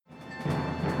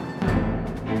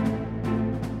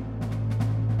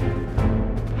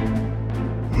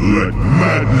Let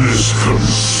madness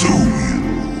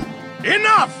consume you.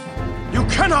 Enough! You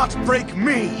cannot break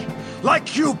me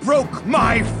like you broke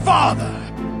my father!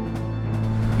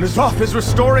 N'Zoth is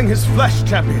restoring his flesh,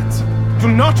 champions. Do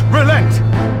not relent!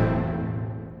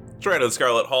 Straight out of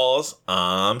Scarlet Halls,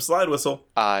 I'm Slide Whistle.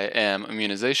 I am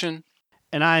Immunization.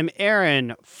 And I'm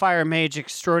Aaron, Fire Mage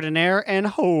Extraordinaire and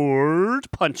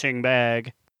Horde Punching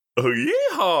Bag. Oh,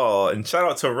 yeehaw! And shout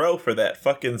out to Ro for that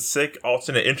fucking sick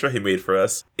alternate intro he made for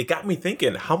us. It got me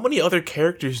thinking, how many other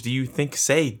characters do you think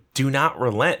say "do not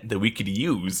relent" that we could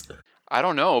use? I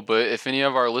don't know, but if any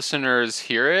of our listeners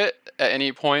hear it at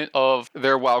any point of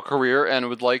their WoW career and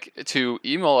would like to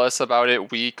email us about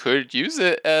it, we could use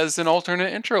it as an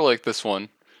alternate intro like this one.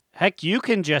 Heck, you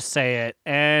can just say it,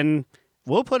 and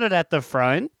we'll put it at the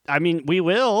front. I mean, we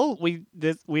will.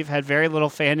 We've had very little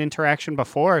fan interaction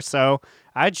before, so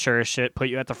I'd sure as shit put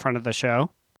you at the front of the show.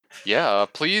 Yeah,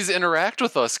 please interact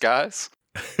with us, guys.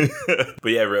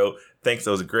 But yeah, Ro, thanks.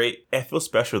 That was great. I feel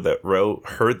special that Ro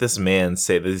heard this man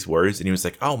say these words, and he was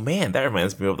like, oh man, that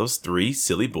reminds me of those three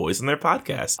silly boys in their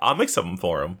podcast. I'll make something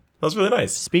for him. That was really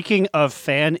nice. Speaking of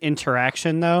fan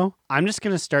interaction, though, I'm just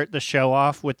going to start the show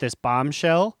off with this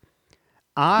bombshell.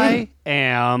 I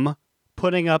am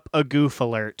putting up a goof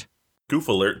alert. Goof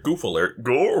alert, goof alert,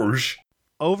 gorge.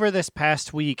 Over this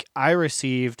past week, I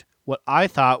received what I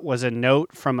thought was a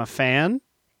note from a fan,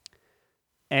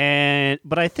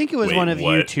 but I think it was one of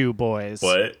you two boys.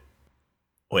 What?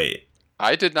 Wait.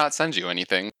 I did not send you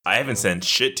anything. I haven't sent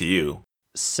shit to you.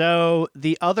 So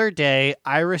the other day,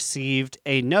 I received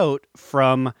a note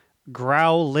from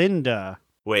Growlinda.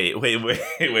 Wait. When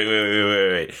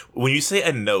you say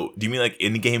a note, do you mean like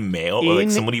in-game mail? Or like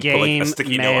somebody put like a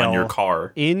sticky note on your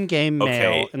car? In-game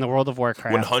mail in the World of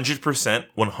Warcraft.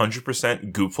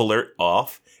 100% goof alert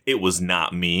off. It was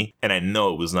not me, and I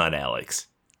know it was not Alex.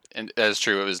 And that is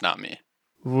true, it was not me.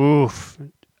 Oof.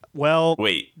 Well,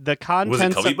 wait, the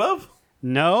contents... Was it Cubby Bub?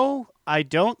 No, I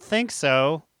don't think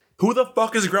so. Who the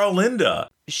fuck is Growlinda?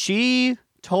 She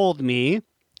told me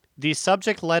the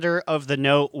subject letter of the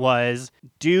note was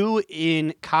 "do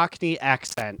in Cockney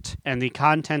accent," and the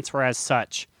contents were as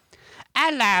such.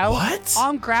 Hello, what?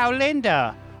 I'm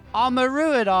Growlinda. I'm a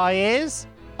Ruid, I is.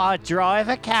 I drive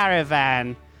a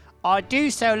caravan. I do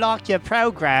so like your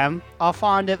program. I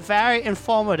find it very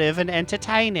informative and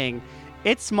entertaining.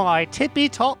 It's my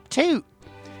tippy-top toot.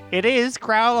 It is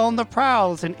Growl on the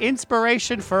Prowls, an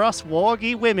inspiration for us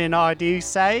wargy women, I do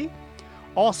say.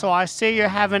 Also, I see you're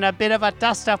having a bit of a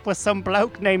dust-up with some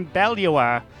bloke named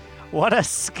Belluar. What a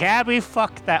scabby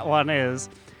fuck that one is.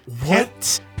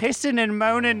 What? Pissing and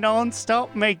moaning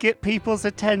non-stop may get people's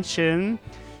attention.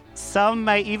 Some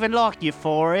may even like you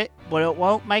for it, but it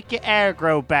won't make your hair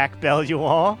grow back,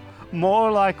 Belluar.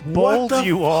 More like bald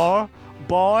you are.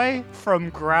 Boy from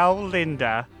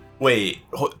Growlinda. Wait,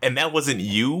 and that wasn't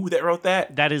you that wrote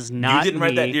that? That is not me. You didn't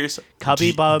write that to yourself?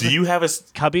 Cubby Bub. Do you have a...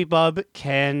 Cubby Bub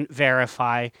can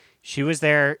verify. She was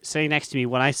there sitting next to me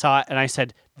when I saw it, and I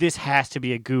said, this has to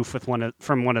be a goof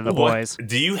from one of the boys.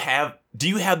 Do you have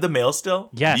the mail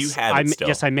still? Yes. Do you have it still?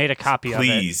 Yes, I made a copy of it.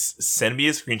 Please send me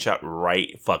a screenshot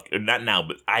not now,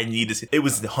 but I need to see. It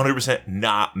was 100%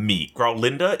 not me.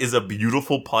 Growlinda is a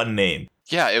beautiful pun name.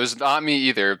 Yeah, it was not me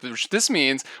either. This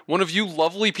means one of you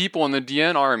lovely people in the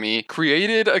DN army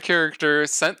created a character,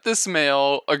 sent this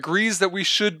mail, agrees that we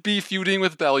should be feuding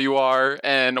with Belluar,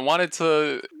 and wanted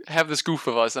to have this goof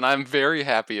of us, and I'm very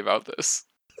happy about this.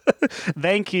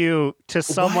 Thank you to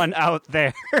someone out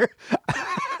there.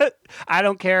 I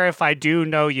don't care if I do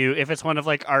know you, if it's one of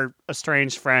like our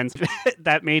estranged friends.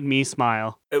 That made me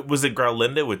smile. Was it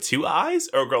Growlinda with 2 eyes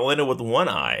or Growlinda with 1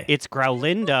 eye? It's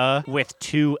Growlinda with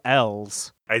 2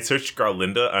 L's. I searched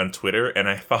Growlinda on Twitter and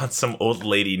I found some old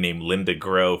lady named Linda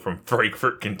Grow from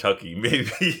Frankfort, Kentucky. Maybe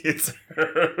it's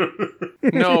her.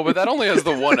 No, but that only has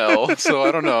the 1 L, so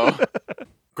I don't know.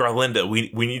 Growlinda,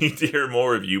 we need to hear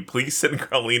more of you. Please send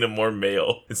Growlinda more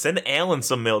mail. And send Alan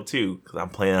some mail too, because I'm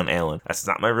playing on Alan. That's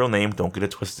not my real name. Don't get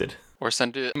it twisted. Or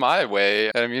send it my way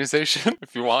at Immunization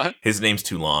if you want. His name's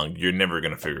too long. You're never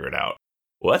going to figure it out.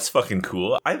 Well, that's fucking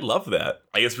cool. I love that.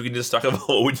 I guess we can just talk about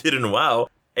what we did in WoW.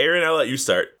 Aaron, I'll let you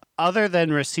start. Other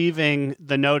than receiving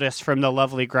the notice from the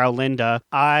lovely Growlinda,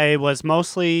 I was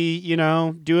mostly,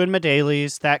 doing my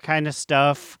dailies, that kind of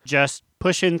stuff. Just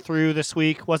pushing through this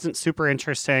week. Wasn't super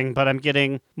interesting, but I'm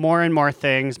getting more and more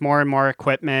things, more and more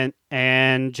equipment,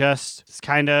 and just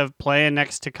kind of playing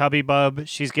next to Cubby Bub.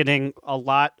 She's getting a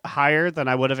lot higher than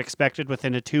I would have expected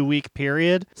within a 2-week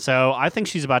period. So I think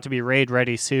she's about to be raid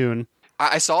ready soon.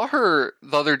 I saw her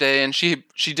the other day and she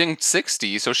dinged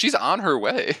 60, so she's on her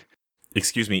way.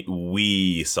 Excuse me,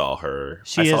 we saw her.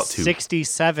 She is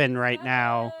 67 right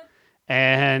now.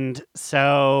 And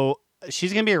so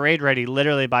she's going to be raid ready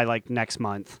literally by like next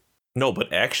month. No,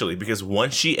 but actually, because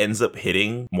once she ends up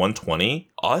hitting 120,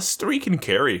 us three can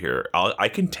carry her. I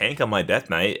can tank on my Death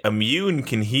Knight. Immune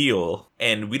can heal.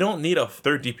 And we don't need a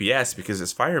third DPS because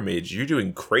as Fire Mage, you're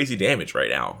doing crazy damage right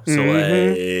now. So,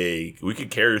 like, we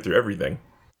could carry her through everything.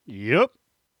 Yep.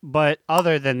 But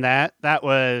other than that, that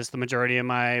was the majority of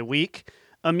my week.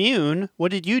 Immune,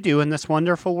 what did you do in this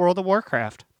wonderful World of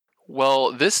Warcraft?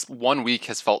 Well, this 1 week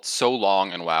has felt so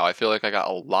long, and wow, I feel like I got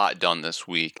a lot done this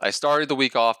week. I started the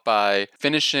week off by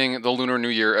finishing the Lunar New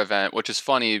Year event, which is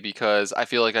funny because I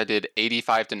feel like I did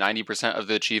 85 to 90% of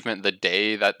the achievement the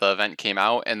day that the event came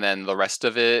out, and then the rest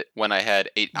of it when I had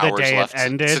 8 hours left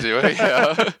to do it.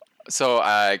 Yeah. So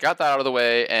I got that out of the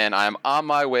way, and I'm on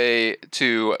my way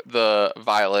to the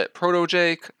Violet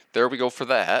Proto-Jake. There we go for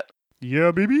that.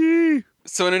 Yeah, baby!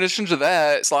 So in addition to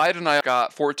that, Slide and I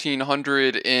got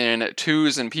 1,400 in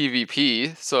 2s and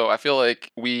PvP, so I feel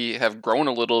like we have grown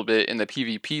a little bit in the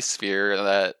PvP sphere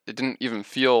that it didn't even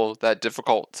feel that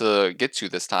difficult to get to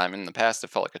this time. In the past,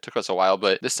 it felt like it took us a while,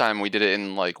 but this time we did it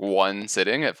in like one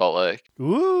sitting, it felt like.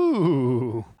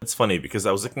 Ooh! It's funny because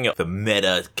I was looking at the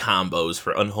meta combos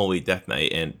for Unholy Death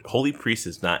Knight, and Holy Priest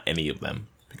is not any of them.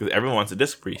 Because everyone wants a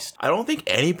Disc Priest. I don't think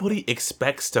anybody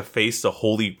expects to face the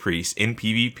Holy Priest in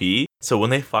PvP. So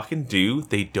when they fucking do,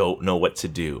 they don't know what to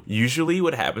do. Usually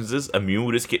what happens is Immune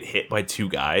will just get hit by 2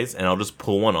 guys and I'll just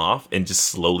pull one off and just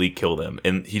slowly kill them.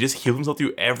 And he just heals himself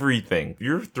through everything.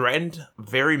 You're threatened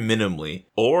very minimally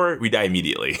or we die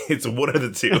immediately. It's one of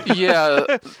the two.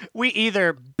 Yeah. We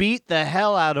either beat the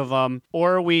hell out of them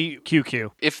or we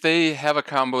QQ. If they have a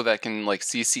combo that can like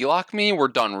CC lock me, we're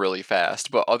done really fast.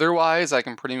 But otherwise, I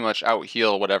can pretty much out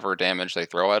heal whatever damage they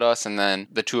throw at us. And then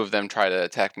the 2 of them try to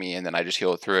attack me and then I just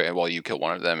heal through it while you kill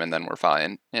one of them and then we're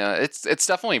fine. Yeah, it's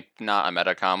definitely not a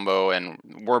meta combo and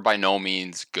we're by no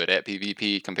means good at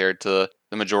PvP compared to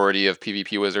the majority of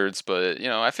PvP wizards, but you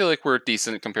know, I feel like we're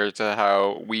decent compared to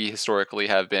how we historically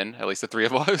have been, at least the 3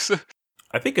 of us.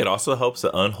 I think it also helps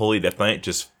that Unholy Death Knight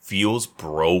just feels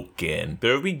broken.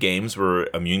 There will be games where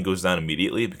Immune goes down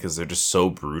immediately because they're just so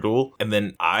brutal. And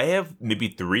then I have maybe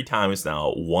 3 times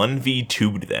now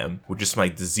 1v2'd them with just my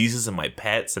diseases and my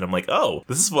pets. And I'm like, oh,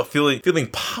 this is what feeling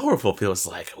powerful feels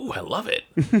like. Oh, I love it.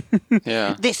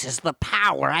 Yeah. This is the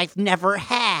power I've never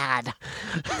had.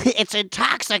 It's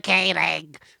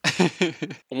intoxicating.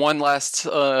 One last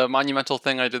monumental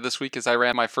thing I did this week is I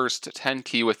ran my first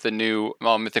 10T with the new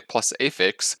Mythic Plus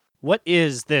Affix. What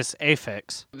is this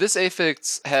affix? This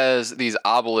affix has these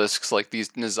obelisks, like these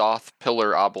N'Zoth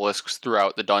pillar obelisks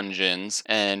throughout the dungeons,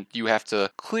 and you have to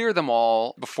clear them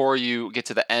all before you get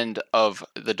to the end of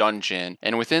the dungeon.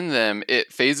 And within them,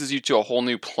 it phases you to a whole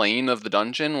new plane of the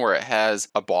dungeon where it has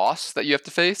a boss that you have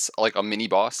to face, like a mini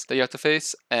boss that you have to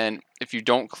face. And if you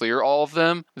don't clear all of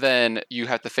them, then you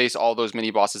have to face all those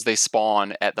mini bosses. They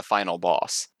spawn at the final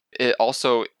boss. It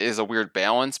also is a weird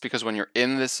balance because when you're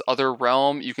in this other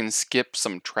realm, you can skip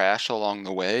some trash along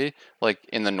the way, like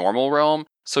in the normal realm.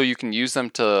 So you can use them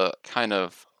to kind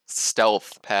of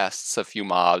stealth past a few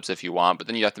mobs if you want, but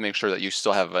then you have to make sure that you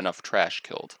still have enough trash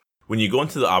killed. When you go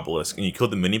into the obelisk and you kill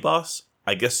the mini boss,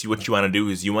 I guess what you want to do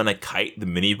is you want to kite the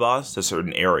mini boss to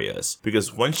certain areas.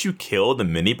 Because once you kill the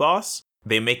mini boss,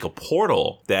 they make a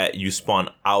portal that you spawn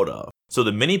out of. So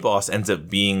the mini boss ends up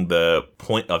being the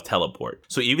point of teleport.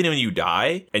 So even when you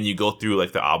die and you go through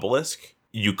like the obelisk,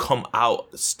 you come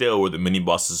out still where the mini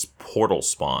boss's portal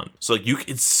spawn. So like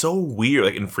it's so weird.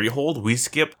 Like in Freehold, we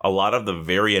skip a lot of the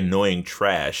very annoying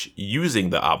trash using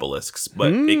the obelisks,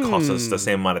 but it costs us the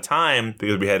same amount of time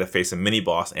because we had to face a mini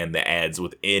boss and the ads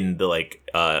within the like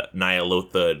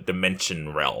Ny'alotha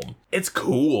dimension realm. It's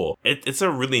cool. It's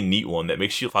a really neat one that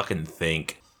makes you fucking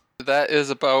think. That is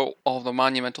about all the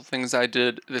monumental things I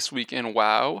did this week in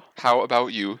WoW. How about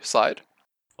you, Slide?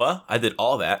 Well, I did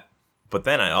all that. But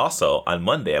then I also, on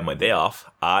Monday, on my day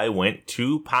off, I went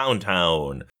to Pound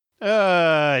Town.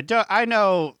 I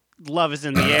know Love is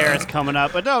in the Air is coming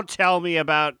up, but don't tell me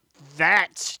about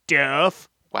that stuff.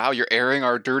 Wow, you're airing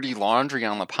our dirty laundry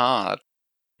on the pod.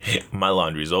 My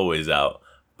laundry's always out.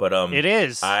 But it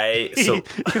is. You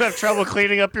have trouble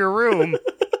cleaning up your room.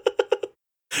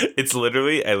 It's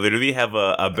literally, I literally have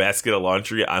a basket of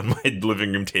laundry on my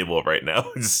living room table right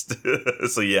now.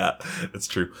 So yeah, that's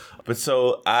true. But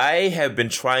so I have been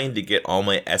trying to get all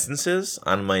my essences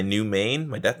on my new main,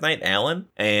 my Death Knight, Alan.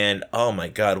 And oh my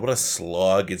god, what a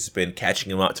slog it's been catching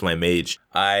him up to my mage.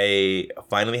 I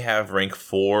finally have rank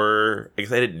 4,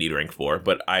 because I didn't need rank 4,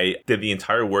 but I did the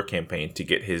entire war campaign to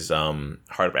get his Heart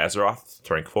of Azeroth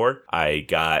to rank 4. I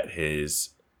got his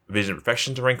Vision of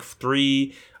Perfection to rank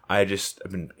 3. I've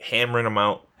been hammering them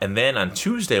out. And then on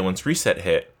Tuesday, once reset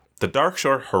hit, the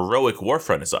Darkshore Heroic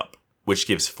Warfront is up, which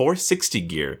gives 460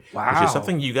 gear, which is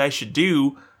something you guys should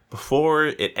do before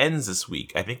it ends this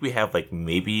week. I think we have like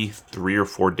maybe 3 or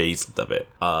 4 days of it.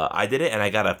 I did it and I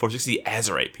got a 460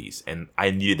 Azerite piece, and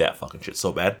I needed that fucking shit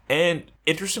so bad. And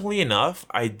interestingly enough,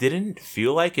 I didn't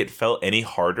feel like it felt any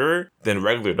harder than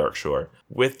regular Darkshore.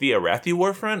 With the Arathi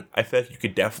Warfront, I feel like you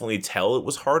could definitely tell it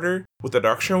was harder. With the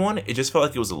Darkshore one, it just felt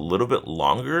like it was a little bit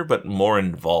longer but more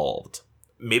involved.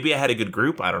 Maybe I had a good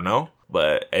group, I don't know,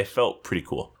 but it felt pretty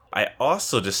cool. I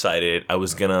also decided I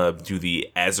was gonna do the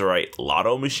Azerite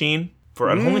Lotto machine for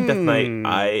Unholy Death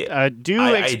Knight.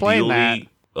 Explain that.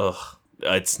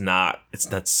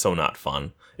 It's so not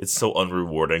fun. It's so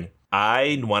unrewarding.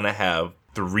 I want to have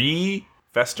 3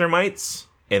 Festermites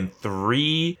and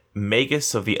 3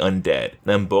 Magus of the Undead.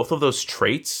 Then both of those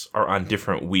traits are on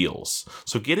different wheels.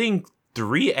 So getting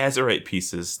 3 Azerite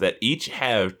pieces that each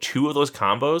have 2 of those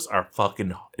combos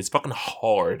it's fucking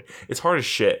hard. It's hard as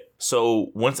shit.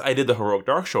 So once I did the Heroic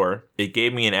Darkshore, it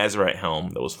gave me an Azerite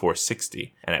helm that was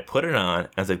 460. And I put it on.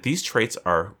 I was like, these traits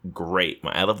are great.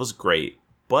 My eye level was great,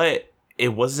 but it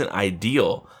wasn't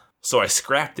ideal. So I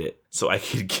scrapped it so I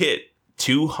could get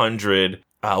 200.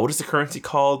 What is the currency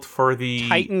called for the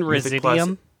Titan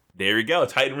Residium? There you go.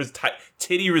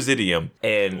 Titty Residium.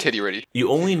 And Titty ready.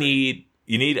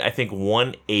 You need, I think,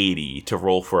 180 to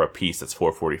roll for a piece that's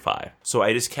 445. So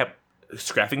I just kept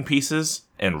scrapping pieces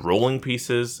and rolling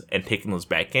pieces and taking those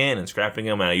back in and scrapping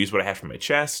them. And I used what I had from my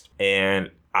chest.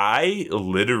 And I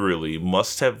literally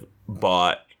must have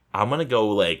bought, I'm going to go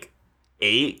like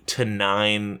 8 to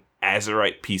 9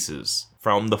 Azerite pieces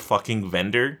from the fucking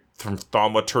vendor, from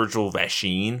Thaumaturgal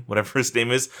Vasheen, whatever his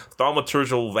name is.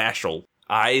 Thaumaturgal Vashel.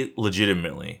 I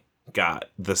legitimately got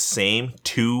the same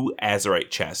 2 Azerite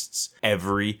chests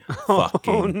every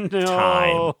fucking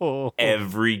time.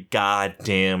 Every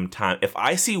goddamn time. If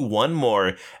I see one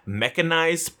more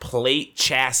mechanized plate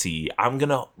chassis, I'm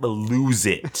gonna lose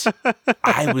it.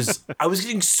 I was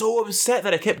getting so upset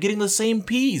that I kept getting the same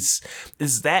piece.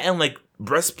 Is that and like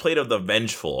Breastplate of the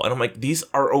Vengeful, and I'm like, these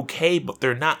are okay, but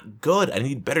they're not good. I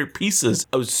need better pieces.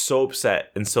 I was so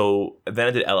upset, and so then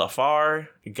I did LFR,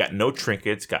 got no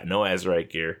trinkets, got no Azerite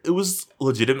gear. It was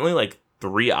legitimately like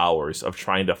 3 hours of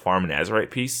trying to farm an Azerite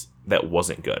piece that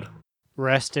wasn't good.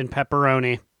 Rest in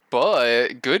pepperoni.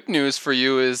 But good news for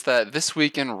you is that this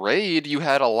week in Raid, you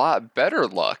had a lot better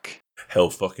luck.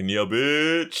 Hell fucking yeah,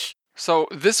 bitch. So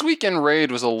this week in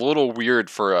Raid was a little weird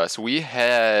for us. We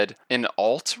had an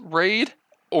alt raid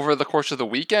over the course of the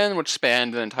weekend, which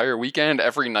spanned the entire weekend,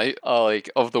 every night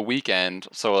of the weekend.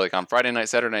 So like on Friday night,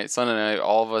 Saturday night, Sunday night,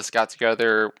 all of us got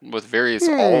together with various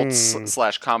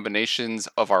alts / combinations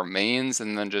of our mains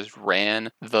and then just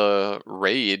ran the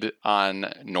raid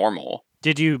on normal.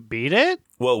 Did you beat it?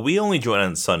 Well, we only joined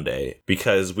on Sunday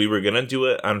because we were going to do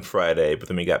it on Friday, but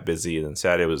then we got busy, and then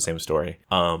Saturday was the same story.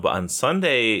 But on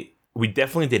Sunday, we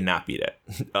definitely did not beat it.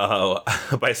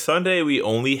 By Sunday, we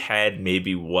only had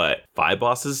maybe, 5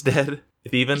 bosses dead,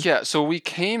 if even? Yeah, so we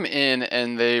came in,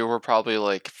 and they were probably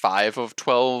like 5 of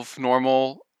 12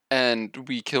 normal, and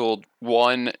we killed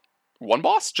one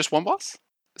boss? Just one boss?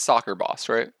 Soccer boss,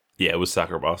 right? Yeah, it was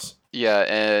Soccer Boss. Yeah,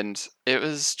 and it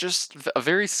was just a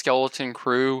very skeleton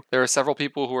crew. There were several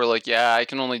people who were like, yeah, I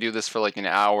can only do this for like an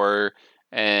hour.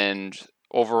 And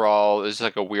overall, it was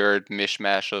like a weird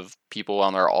mishmash of people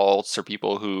on their alts or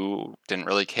people who didn't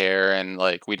really care. And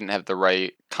like, we didn't have the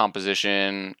right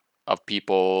composition of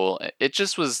people. It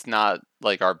just was not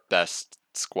like our best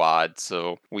squad.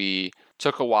 So we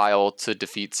took a while to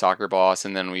defeat Soccer Boss.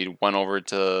 And then we went over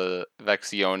to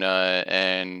Vexiona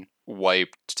and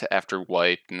wiped after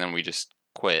wipe, and then we just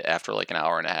quit after like an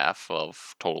hour and a half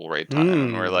of total raid time.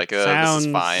 And we're like, this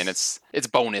is fine. It's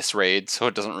bonus raid, so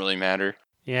it doesn't really matter.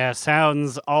 Yeah,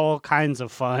 sounds all kinds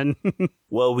of fun.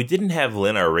 Well, we didn't have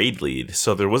Lynn, our raid lead,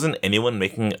 so there wasn't anyone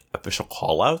making official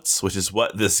callouts, which is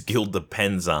what this guild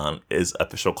depends on, is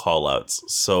official callouts.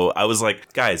 So I was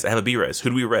like, guys, I have a B-res. Who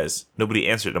do we res? Nobody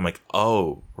answered. I'm like,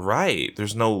 oh, right.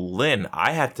 There's no Lynn.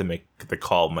 I have to make the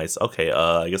call myself. Okay,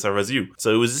 I guess I res you.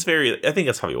 So it was just I think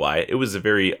that's probably why. It was a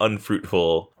very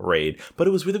unfruitful raid, but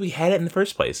it was weird that we had it in the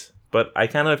first place. But I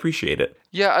kind of appreciate it.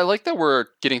 Yeah, I like that we're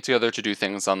getting together to do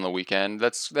things on the weekend.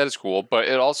 That is cool, but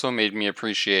it also made me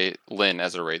appreciate Lynn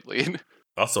as a raid lead.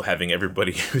 Also having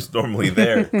everybody who's normally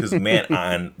there, because man,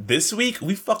 on this week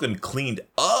we fucking cleaned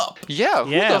up. Yeah,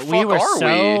 who the fuck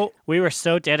are we? We were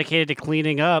so dedicated to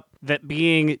cleaning up that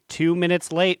being 2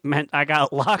 minutes late meant I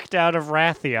got locked out of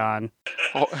Wrathion.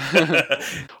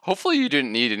 Hopefully you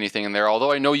didn't need anything in there,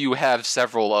 although I know you have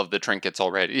several of the trinkets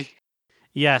already.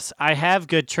 Yes, I have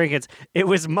good trinkets. It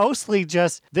was mostly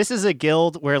just, this is a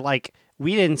guild where, like,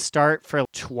 we didn't start for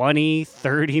 20,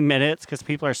 30 minutes because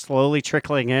people are slowly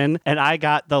trickling in. And I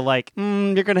got the, like,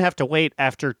 you're going to have to wait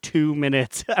after 2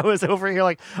 minutes. I was over here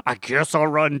like, I guess I'll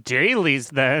run dailies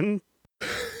then.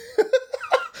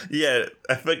 Yeah,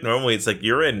 I feel like normally it's like,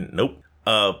 you're in. Nope.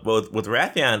 But with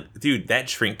Rathian, dude, that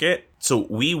trinket. So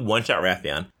we one-shot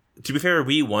Rathian. To be fair,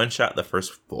 we one-shot the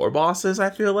first 4 bosses, I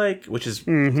feel like, which is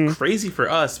crazy for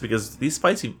us because these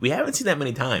fights, we haven't seen that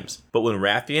many times. But when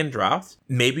Rathian dropped,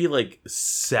 maybe like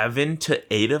 7 to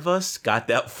 8 of us got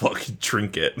that fucking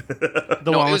trinket. The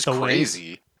No, one it with was the wings.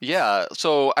 crazy. Yeah,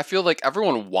 so I feel like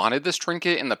everyone wanted this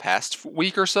trinket in the past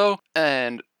week or so.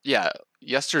 And yeah,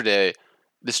 yesterday,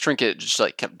 this trinket just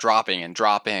like kept dropping and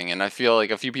dropping, and I feel like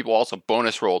a few people also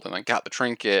bonus rolled and like got the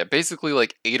trinket. Basically,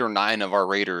 like 8 or 9 of our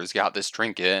raiders got this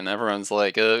trinket, and everyone's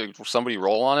like, "Somebody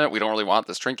roll on it. We don't really want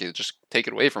this trinket. Just take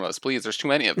it away from us, please. There's too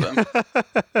many of them."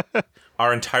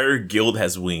 Our entire guild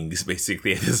has wings,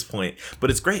 basically, at this point.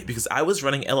 But it's great because I was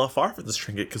running LFR for this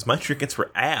trinket because my trinkets were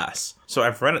ass. So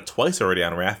I've run it twice already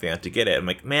on Rathian to get it. I'm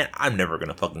like, man, I'm never going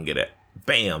to fucking get it.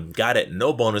 Bam, got it.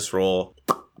 No bonus roll.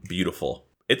 Beautiful.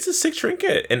 It's a sick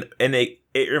trinket, and it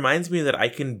reminds me that I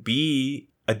can be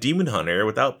a demon hunter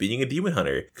without being a demon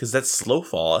hunter, because that slow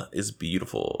fall is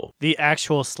beautiful. The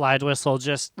actual slide whistle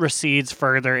just recedes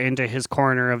further into his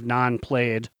corner of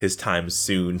non-played. His time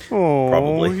soon, Oh,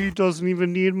 probably. he doesn't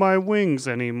even need my wings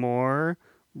anymore.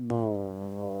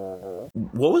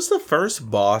 What was the first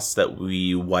boss that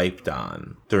we wiped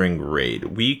on during raid?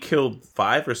 We killed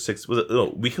 5 or 6.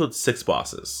 We killed 6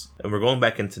 bosses, and we're going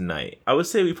back into night. I would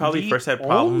say we probably first had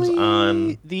problems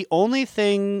on. The only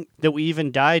thing that we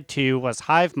even died to was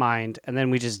Hive Mind, and then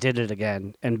we just did it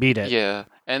again and beat it. Yeah,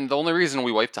 and the only reason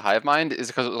we wiped a hive mind is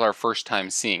because it was our first time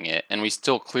seeing it, and we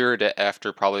still cleared it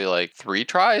after probably like 4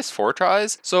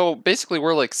 tries. So basically,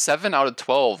 we're like 7 out of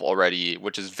 12 already,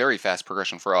 which is very fast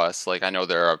progression for us. Like, I know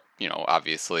there are,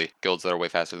 obviously guilds that are way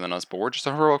faster than us, but we're just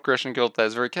a heroic progression guild that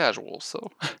is very casual. So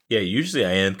Yeah, usually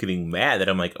I end up getting mad that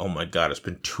I'm like, oh my god, it's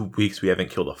been 2 weeks, we haven't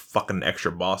killed a fucking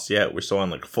extra boss yet. We're still on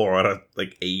like 4 out of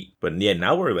like 8. But yeah,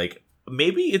 now we're like,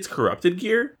 maybe it's corrupted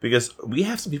gear, because we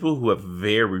have some people who have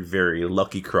very, very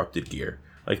lucky corrupted gear.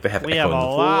 Like, they have We Echo have in a the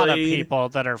lot of Void. people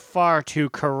that are far too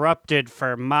corrupted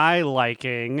for my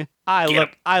liking. I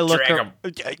Get look, 'em.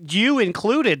 you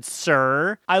included,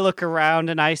 sir. I look around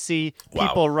and I see Wow.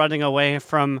 people running away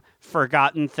from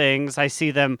forgotten things. I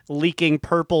see them leaking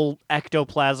purple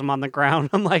ectoplasm on the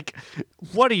ground. I'm like,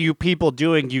 what are you people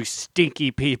doing, you stinky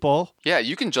people? yeah,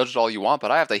 you can judge it all you want, but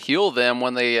I have to heal them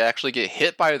when they actually get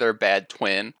hit by their bad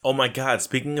twin. Oh my god,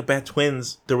 speaking of bad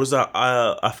twins, there was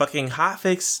a fucking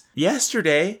hotfix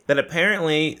yesterday that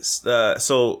apparently,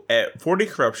 so at 40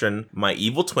 corruption, my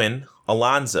evil twin,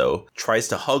 Alonzo, tries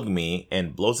to hug me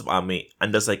and blows up on me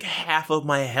and does like half of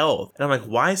my health. And I'm like,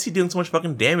 why is he doing so much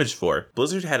fucking damage for?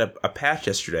 Blizzard had a patch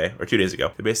yesterday, or 2 days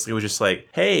ago. It basically was just like,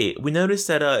 hey, we noticed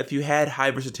that if you had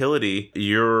high versatility,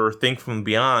 your thing from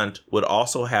beyond would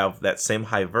also have that same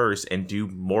high verse and do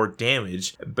more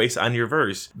damage based on your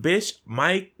verse. Bitch,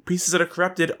 my pieces that are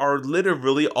corrupted are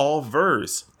literally all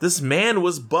verse. This man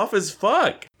was buff as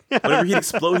fuck. Whenever he'd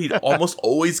explode, he'd almost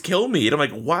always kill me. And I'm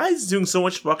like, why is he doing so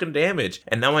much fucking damage?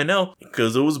 And now I know,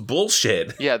 because it was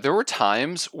bullshit. Yeah, there were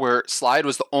times where Slide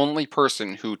was the only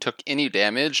person who took any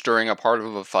damage during a part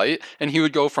of a fight, and he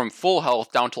would go from full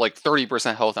health down to like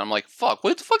 30% health, and I'm like, fuck,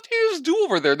 what the fuck do you just do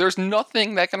over there? There's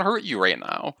nothing that can hurt you right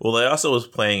now. Well, I also was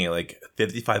playing at like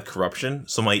 55 corruption,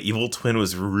 so my evil twin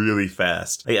was really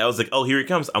fast. Like, I was like, oh, here he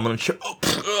comes. I'm gonna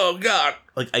oh god.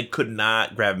 Like, I could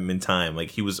not grab him in time.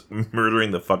 Like, he was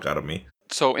murdering the fuck out of me.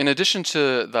 So in addition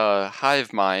to the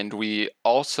Hive Mind, we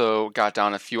also got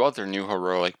down a few other new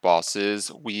heroic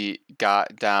bosses. We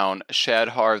got down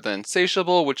Shadhar the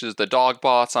Insatiable, which is the dog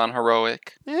boss on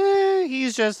heroic.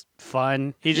 He's just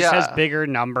fun. He just has Yeah. bigger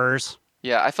numbers.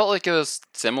 Yeah, I felt like it was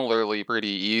similarly pretty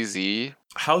easy.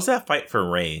 How's that fight for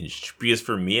ranged? Because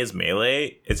for me as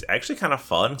melee, it's actually kind of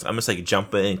fun. I'm just like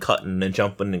jumping and cutting and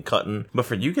jumping and cutting. But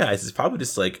for you guys, it's probably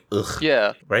just like, ugh.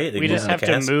 Yeah, Right? Like, We just moving have the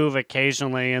to cast. move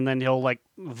occasionally, and then he'll like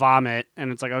vomit,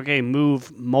 and it's like, okay,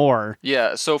 move more.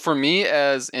 yeah. So for me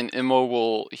as an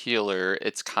immobile healer,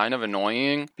 it's kind of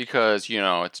annoying because,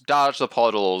 it's dodge the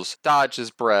puddles, dodge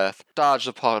his breath, dodge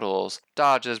the puddles,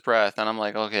 dodge his breath. And I'm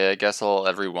like, okay, I guess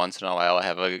every once in a while I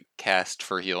have a cast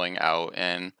for healing out.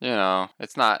 And,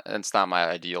 it's not my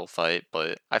ideal fight,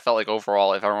 but I felt like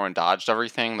overall, if everyone dodged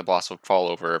everything, the boss would fall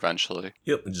over eventually.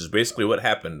 Yep, which is basically what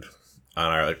happened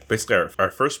on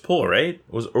our first pull, right?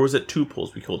 Or was it 2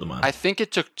 pulls we killed him on? I think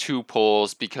it took 2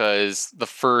 pulls because the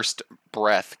first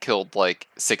breath killed like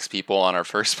 6 people on our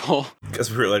first pull.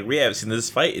 Because we were like, we haven't seen this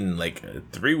fight in like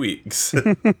 3 weeks.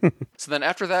 So then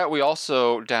after that, we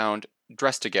also downed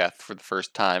Drestageth for the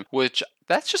first time, which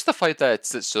that's just the fight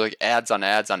that's like ads on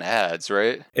ads on ads,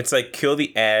 right? It's like kill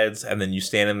the ads, and then you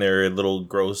stand in their little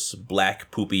gross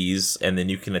black poopies, and then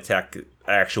you can attack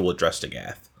actual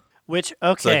Drestagath. Which,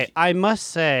 okay, like- I must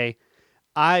say,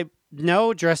 I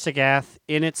know Drestagath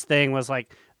in its thing was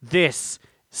like, this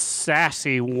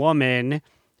sassy woman.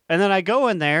 And then I go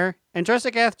in there, and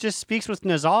Drestagath just speaks with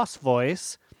N'Zoth's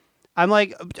voice. I'm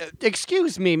like,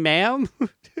 excuse me, ma'am.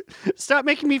 Stop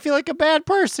making me feel like a bad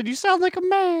person. You sound like a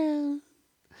man.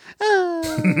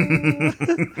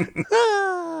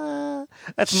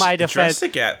 That's my defense.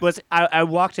 Drestagath. I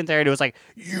walked in there and it was like,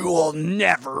 you will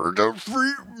never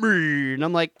defeat me. And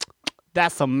I'm like,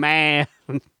 that's a man.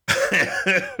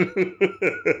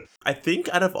 I think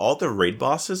out of all the raid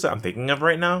bosses that I'm thinking of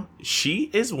right now, she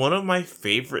is one of my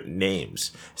favorite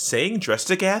names. Saying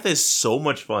Drestagath is so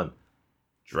much fun.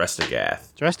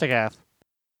 Drestagath. Drestagath.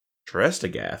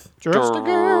 Drestagath.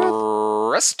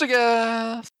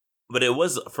 Drestagath. But it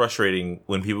was frustrating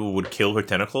when people would kill her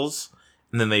tentacles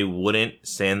and then they wouldn't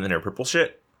stand in her purple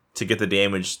shit to get the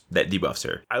damage that debuffs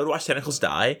her. I would watch tentacles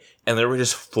die, and there were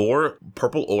just 4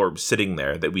 purple orbs sitting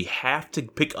there that we have to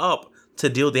pick up to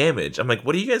deal damage. I'm like,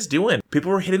 what are you guys doing?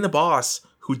 People were hitting the boss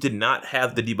who did not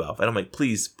have the debuff. And I'm like,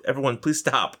 please, everyone, please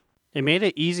stop. It made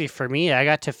it easy for me. I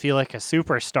got to feel like a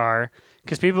superstar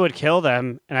because people would kill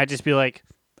them, and I'd just be like,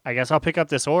 I guess I'll pick up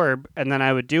this orb, and then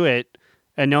I would do it,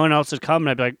 and no one else would come, and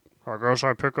I'd be like, I guess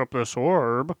I pick up this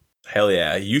orb. Hell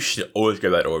yeah, you should always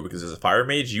grab that orb because as a fire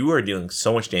mage, you are dealing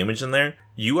so much damage in there.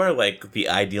 You are like the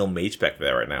ideal mage spec for that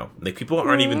right now. Like, people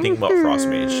aren't even thinking about frost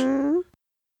mage.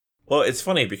 Well, it's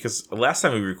funny because last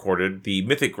time we recorded, the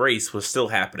Mythic Race was still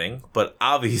happening, but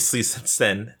obviously since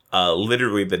then,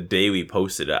 literally the day we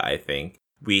posted it, I think,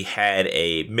 we had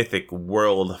a Mythic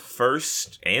World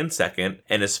first and second,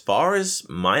 and as far as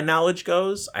my knowledge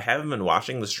goes, I haven't been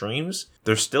watching the streams,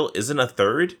 there still isn't a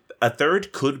third. A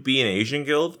third could be an Asian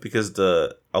guild because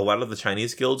a lot of the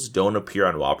Chinese guilds don't appear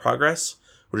on WoW Progress,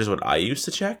 which is what I used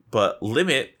to check, but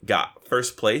Limit got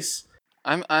first place.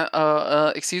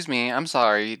 Excuse me, I'm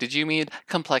sorry. Did you mean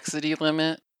complexity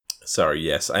limit? Sorry,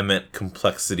 yes, I meant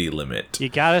complexity limit. You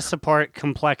gotta support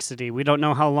complexity. We don't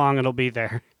know how long it'll be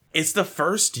there. It's the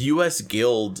first US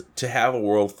guild to have a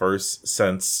world first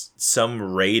since some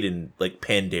raid in like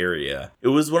Pandaria. It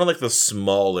was one of like the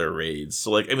smaller raids.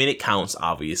 So like, I mean, it counts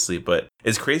obviously, but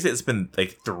it's crazy that it's been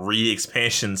like 3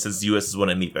 expansions since the US has won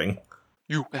anything.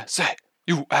 USA.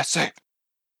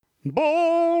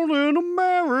 Born in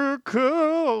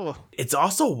America. It's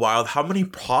also wild how many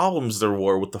problems there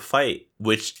were with the fight,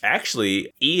 which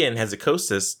actually Ian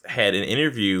Hazzikostas had an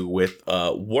interview with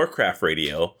Warcraft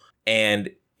Radio, and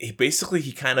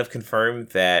he kind of confirmed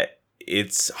that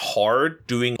it's hard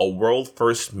doing a world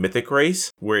first mythic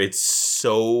race where it's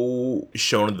so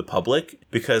shown to the public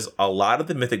because a lot of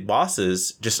the mythic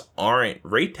bosses just aren't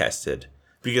raid tested.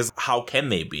 Because how can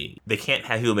they be? They can't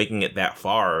have people making it that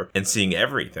far and seeing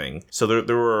everything. So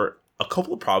there were a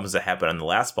couple of problems that happened on the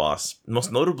last boss.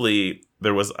 Most notably,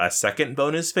 there was a second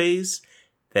bonus phase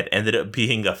that ended up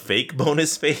being a fake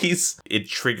bonus phase. It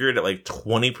triggered at like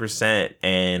 20%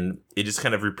 and it just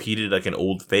kind of repeated like an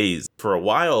old phase. For a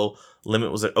while,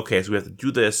 Limit was like, okay, so we have to do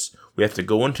this. We have to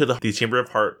go into the Chamber of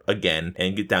Heart again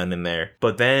and get down in there.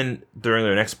 But then during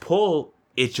their next pull,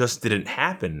 it just didn't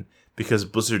happen because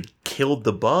Blizzard killed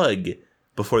the bug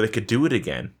before they could do it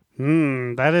again.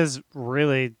 That is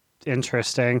really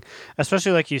interesting.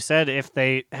 Especially like you said, if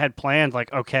they had planned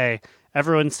like, okay,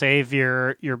 everyone save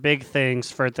your big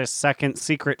things for this second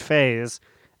secret phase.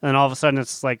 And then all of a sudden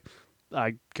it's like,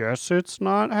 I guess it's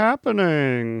not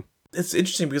happening. It's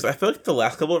interesting because I feel like the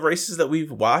last couple of races that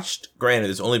we've watched, granted,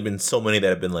 there's only been so many that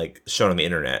have been like shown on the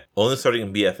internet, only starting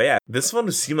in BFA. This one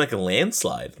seemed like a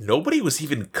landslide. Nobody was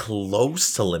even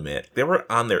close to Limit. They were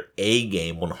on their A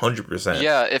game 100%.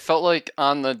 Yeah, it felt like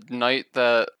on the night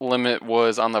that Limit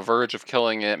was on the verge of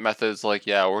killing it, Method's like,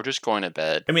 yeah, we're just going to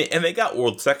bed. I mean, and they got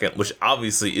world second, which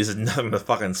obviously is nothing to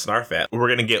fucking snarf at. We're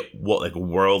gonna get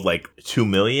world 2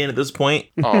 million at this point.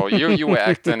 Oh, you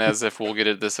acting as if we'll get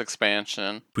it this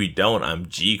expansion. If we don't, I'm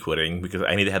G quitting because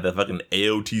I need to have that fucking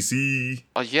AOTC.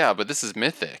 Oh yeah, but this is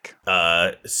Mythic.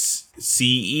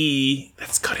 CE.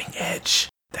 That's cutting edge.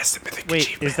 That's the mythic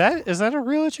achievement. is that a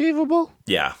real achievable?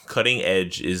 Yeah, cutting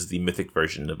edge is the mythic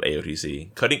version of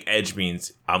AOTC. Cutting edge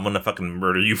means I'm gonna fucking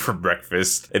murder you for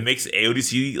breakfast. It makes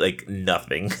AOTC like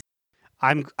nothing.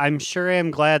 I'm sure I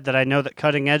am glad that I know that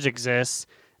cutting edge exists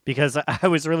because I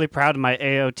was really proud of my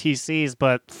AOTCs,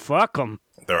 but fuck them.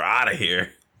 They're out of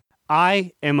here.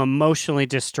 I am emotionally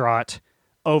distraught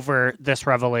over this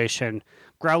revelation.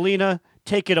 Growlina,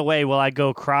 take it away while I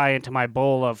go cry into my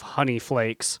bowl of honey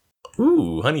flakes.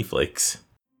 Ooh, honey flakes.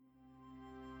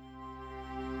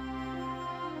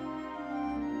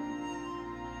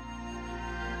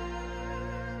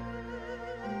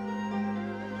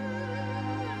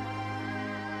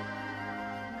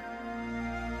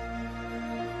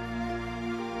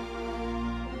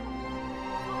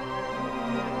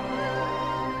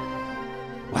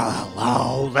 Well,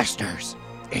 hello, listeners.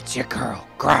 It's your girl,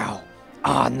 Growl,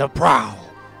 on the prowl.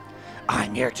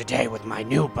 I'm here today with my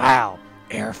new pal,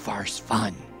 Air Farce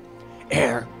Fun.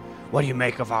 Air, what do you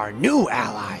make of our new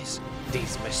allies,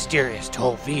 these mysterious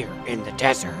Tol'vir in the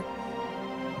desert?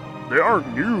 They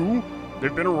aren't new.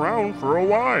 They've been around for a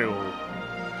while.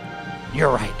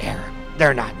 You're right, Air.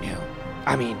 They're not new.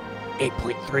 I mean,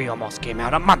 8.3 almost came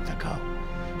out a month ago.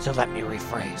 So let me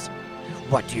rephrase.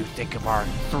 What do you think of our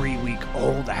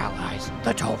 3-week-old allies,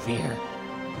 the Tol'vir?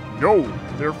 No,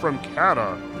 they're from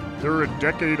Kata. They're a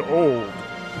decade old.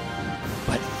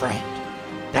 But friend,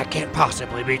 that can't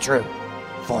possibly be true.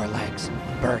 4 legs,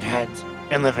 bird heads,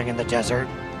 and living in the desert.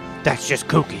 That's just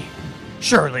kooky.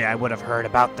 Surely I would have heard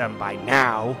about them by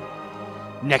now.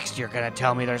 Next you're gonna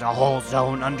tell me there's a whole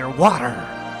zone underwater.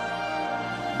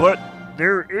 But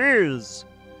there is.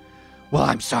 Well,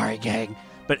 I'm sorry, gang,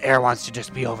 but Air wants to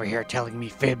just be over here telling me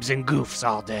fibs and goofs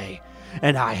all day.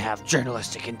 And I have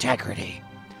journalistic integrity.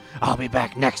 I'll be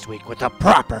back next week with a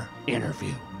proper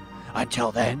interview.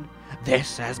 Until then,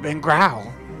 this has been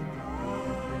Growl.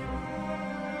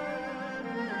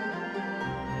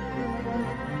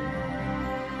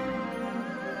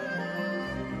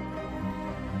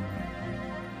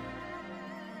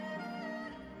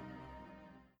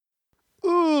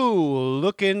 Ooh,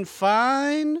 looking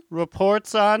fine.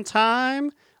 Reports on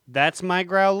time. That's my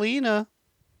Growlina.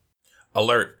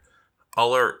 Alert.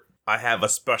 Alert. I have a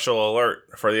special alert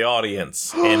for the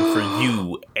audience and for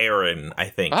you, Aaron, I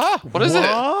think. What is it?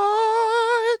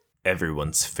 What?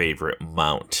 Everyone's favorite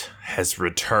mount has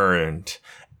returned.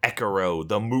 Ekaro,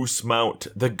 the moose mount,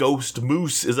 the ghost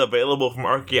moose, is available from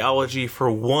archaeology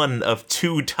for 1 of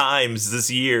 2 times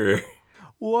this year.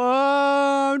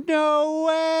 Whoa, no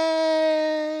way!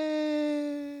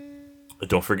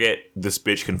 Don't forget, this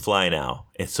bitch can fly now.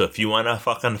 And so if you want a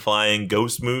fucking flying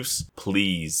ghost moose,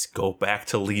 please go back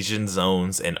to Legion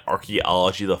Zones and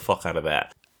archaeology the fuck out of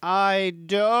that. I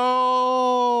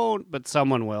don't, but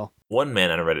someone will. One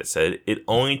man on Reddit said it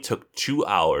only took 2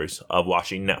 hours of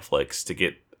watching Netflix to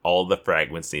get all the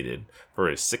fragments needed for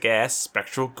his sick-ass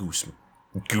spectral goose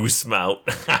mount.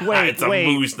 It's a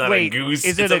moose, not a goose.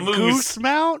 Is it's it a moose. goose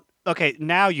mount? Okay,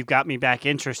 now you've got me back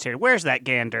interested. Where's that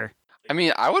gander? I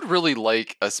mean, I would really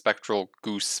like a spectral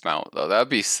goose mount, though. That'd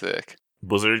be sick.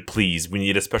 Blizzard, please, we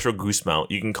need a special goose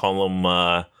mount. You can call him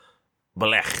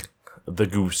Blech, the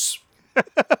goose.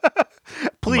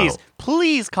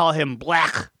 Please call him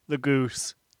Black the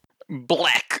Goose.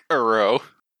 Black Arrow.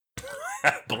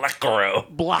 Blackaro.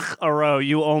 Black Arrow,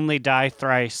 you only die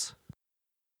thrice.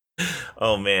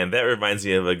 Oh man, that reminds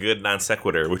me of a good non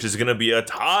sequitur, which is gonna be a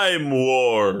time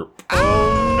warp.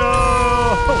 Oh no!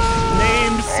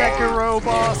 Name Sekiro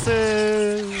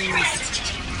bosses!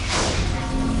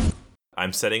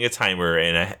 I'm setting a timer,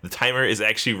 and the timer is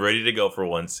actually ready to go for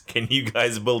once. Can you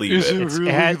guys believe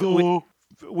it?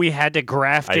 We had to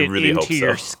graft I it really hope into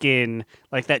your so. skin,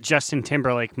 like that Justin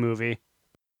Timberlake movie.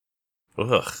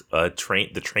 Ugh,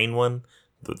 the train one,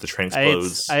 the train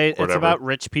explodes. It's whatever. about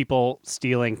rich people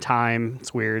stealing time.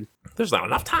 It's weird. There's not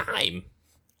enough time.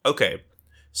 Okay,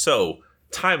 so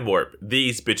time warp.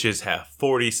 These bitches have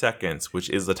 40 seconds, which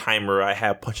is the timer I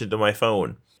have punched into my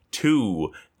phone,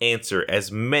 to answer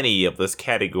as many of this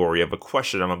category of a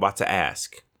question I'm about to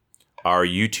ask. Are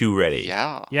you two ready?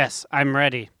 Yeah. Yes, I'm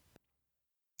ready.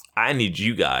 I need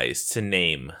you guys to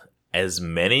name as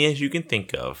many as you can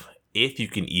think of, if you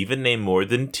can even name more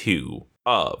than 2,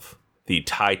 of the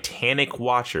Titanic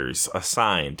Watchers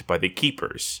assigned by the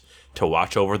Keepers to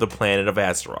watch over the planet of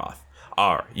Azeroth.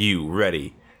 Are you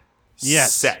ready?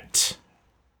 Yes. Set.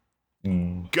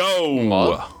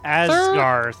 Go!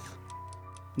 Asgarth.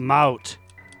 Maut.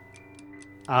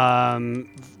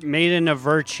 Maiden of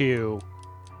Virtue.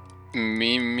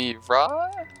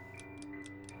 Mimira?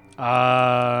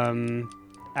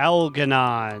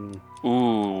 Elganon.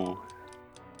 Ooh.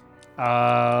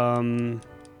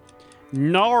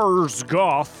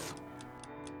 Narsgoth.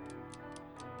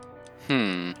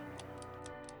 I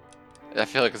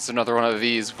feel like it's another one of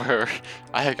these where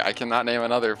I cannot name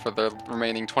another for the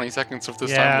remaining 20 seconds of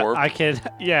this time warp. I can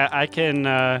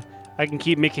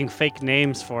keep making fake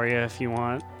names for you if you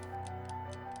want.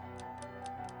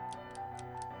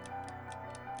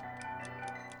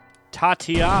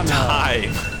 Tatiana.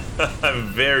 Time. I'm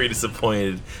very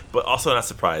disappointed, but also not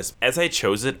surprised. As I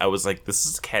chose it, I was like, this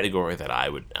is a category that I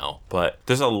would know. But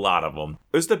there's a lot of them.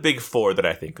 There's the big four that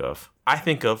I think of. I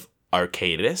think of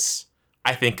Arcadis.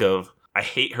 I think of, I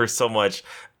hate her so much,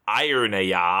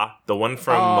 Ironaya, the one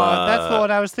from... that's the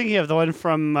one I was thinking of. The one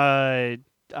from...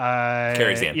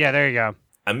 Karazhan. Yeah, there you go.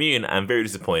 Immune, I'm very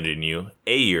disappointed in you.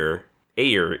 Ayer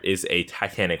is a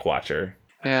Titanic watcher.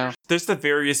 Yeah. There's the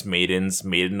various maidens,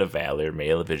 Maiden of Valor, Maid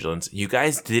of Vigilance. You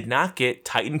guys did not get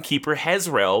Titan Keeper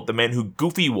Hezrel, the man who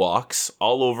goofy walks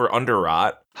all over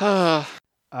Underrot. I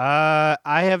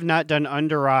have not done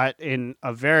Underrot in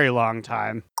a very long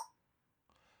time.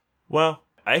 Well,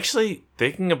 actually,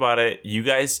 thinking about it, you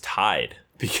guys tied.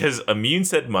 Because Immune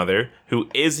said Mother, who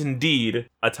is indeed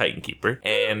a Titan Keeper,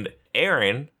 and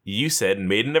Aaron, you said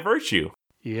Maiden of Virtue.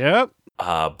 Yep.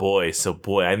 I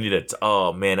need a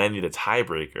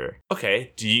tiebreaker.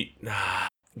 Okay,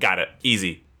 got it.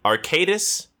 Easy.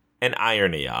 Arcadis and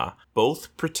Ironaya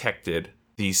both protected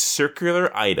these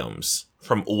circular items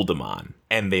from Uldaman,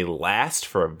 and they last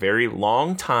for a very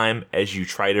long time as you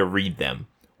try to read them.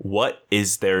 What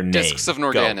is their name? Discs of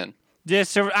Nordanon.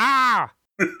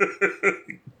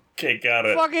 Okay, got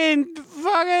it. Fucking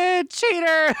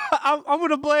cheater! I'm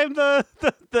gonna blame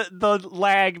the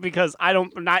lag because I'm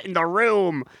not in the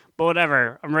room. But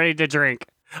whatever, I'm ready to drink.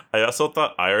 I also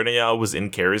thought Ironaya was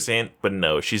in Karazhan, but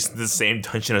no, she's in the same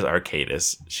dungeon as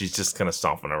Arcadis. She's just kind of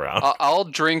stomping around. I'll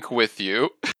drink with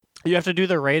you. You have to do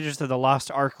the Raiders of the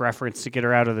Lost Ark reference to get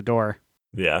her out of the door.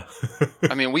 Yeah.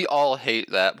 I mean, we all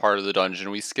hate that part of the dungeon.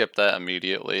 We skip that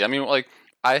immediately. I mean, like,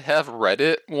 I have read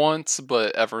it once,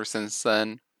 but ever since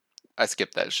then, I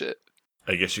skipped that shit.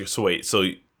 I guess so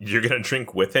you're gonna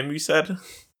drink with him, you said?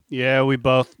 Yeah, we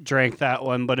both drank that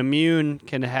one, but Immune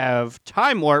can have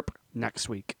Time Warp next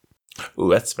week.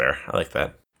 Ooh, that's fair. I like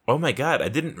that. Oh my god, I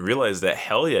didn't realize that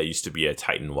Helia used to be a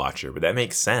Titan Watcher, but that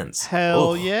makes sense.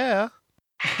 Hell yeah.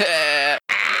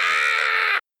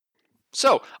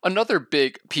 So, another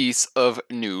big piece of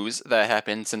news that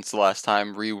happened since the last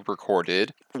time we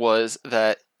recorded was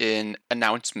that an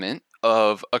announcement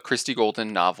of a Christy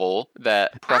Golden novel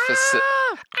that prefaces...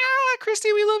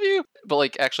 Christy, we love you! But,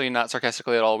 like, actually not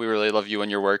sarcastically at all, we really love you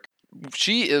and your work.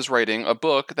 She is writing a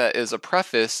book that is a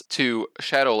preface to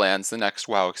Shadowlands, the next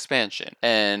WoW expansion.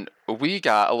 And we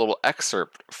got a little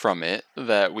excerpt from it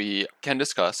that we can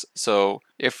discuss. So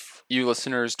if you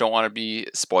listeners don't want to be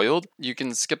spoiled, you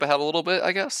can skip ahead a little bit,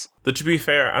 I guess. But to be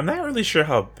fair, I'm not really sure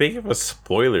how big of a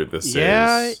spoiler this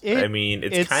is. I mean,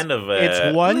 it's kind of a...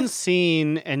 It's one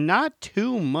scene, and not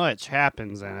too much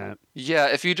happens in it. Yeah,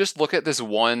 if you just look at this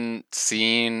one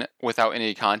scene without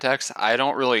any context, I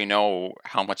don't really know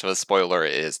how much of a spoiler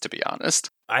it is, to be honest.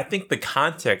 I think the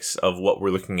context of what we're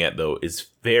looking at, though, is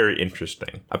very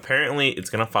interesting. Apparently, it's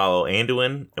going to follow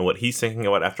Anduin and what he's thinking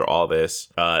about after all this.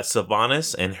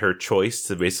 Sylvanas and her choice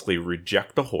to basically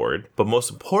reject the Horde. But most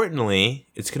importantly,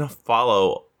 it's going to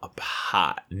follow a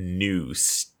hot, new,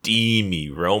 steamy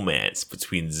romance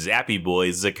between Zappy Boy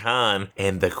Zakan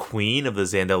and the Queen of the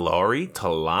Zandalari,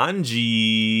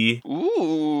 Talanji.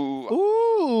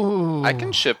 Ooh. I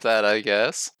can ship that, I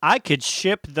guess. I could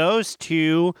ship those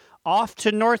two off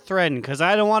to Northrend because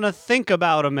I don't want to think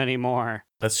about them anymore.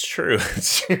 That's true.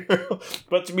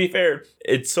 But to be fair,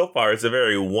 it's a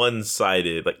very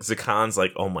one-sided. Like, Zakan's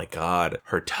like, oh my god,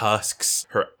 her tusks,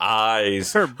 her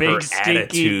eyes, her big her stinky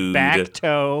attitude. back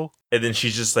toe. And then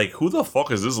she's just like, who the fuck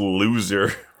is this loser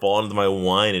falling into my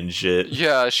wine and shit?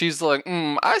 Yeah, she's like,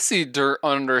 I see dirt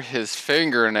under his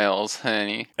fingernails,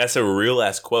 honey. That's a real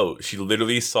ass quote. She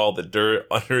literally saw the dirt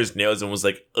under his nails and was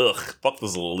like, ugh, fuck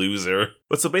this loser.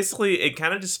 But so basically, it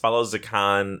kind of just follows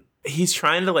Zakan. He's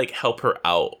trying to, like, help her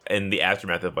out in the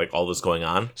aftermath of, like, all this going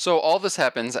on. So all this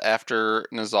happens after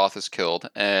N'Zoth is killed,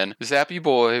 and Zappy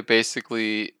Boy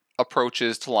basically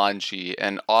approaches Talanji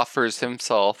and offers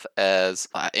himself as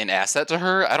an asset to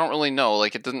her. I don't really know.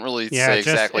 Like, it doesn't really say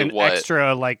exactly just an what.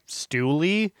 Extra, like,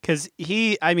 stoolie. Because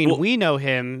we know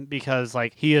him because,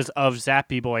 like, he is of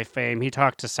Zappy Boy fame. He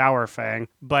talked to Sourfang.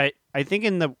 But I think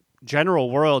in the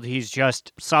general world, he's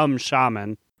just some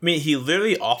shaman. I mean, he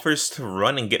literally offers to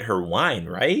run and get her wine,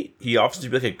 right? He offers to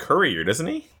be like a courier, doesn't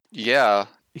he? Yeah.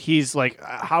 He's like,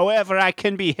 however I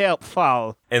can be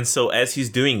helpful. And so as he's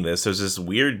doing this, there's this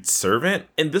weird servant.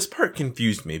 And this part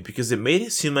confused me because it made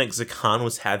it seem like Zakan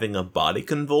was having a body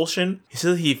convulsion. He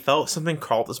said he felt something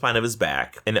crawl up the spine of his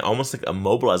back and it almost like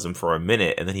immobilized him for a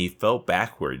minute. And then he fell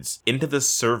backwards into the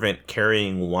servant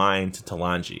carrying wine to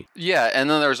Talanji. Yeah, and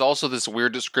then there's also this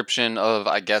weird description of,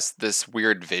 I guess, this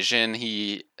weird vision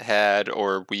he had,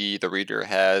 or we, the reader,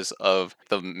 has of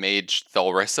the mage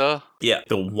Thalrissa. Yeah,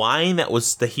 the wine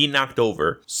that he knocked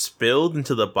over spilled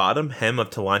into the bottom hem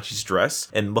of Talanji's dress,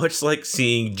 and much like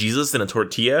seeing Jesus in a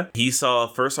tortilla, he saw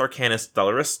First Arcanist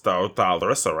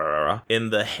Thalrissa in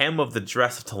the hem of the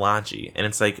dress of Talanji, and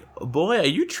it's like, boy, are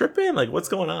you tripping? Like, what's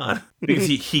going on? Because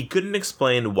he couldn't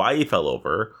explain why he fell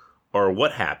over, or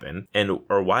what happened,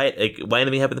 or why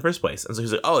anything happened in the first place. And so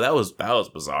he's like, oh, that was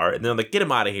bizarre. And they're like, get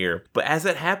him out of here. But as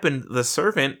that happened, the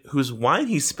servant whose wine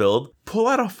he spilled pulled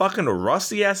out a fucking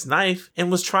rusty-ass knife and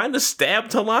was trying to stab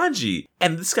Talanji.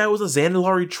 And this guy was a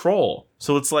Zandalari troll.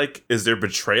 So it's like, is there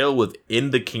betrayal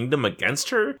within the kingdom against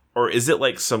her? Or is it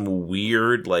like some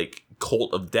weird, like,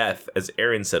 cult of death, as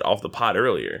Aaron said off the pod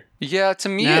earlier? Yeah, to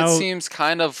me it seems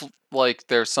kind of like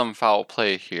there's some foul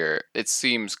play here. It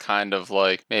seems kind of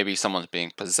like maybe someone's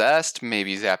being possessed,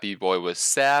 maybe Zappy Boy was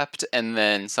sapped, and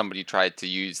then somebody tried to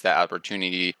use that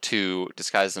opportunity to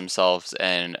disguise themselves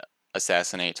and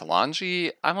assassinate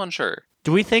Talanji. I'm unsure.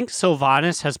 Do we think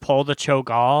Sylvanas has pulled a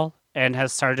Cho'Gall and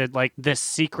has started like this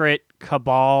secret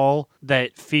cabal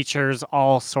that features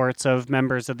all sorts of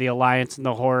members of the Alliance and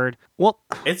the Horde? Well,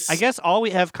 I guess all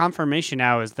we have confirmation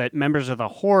now is that members of the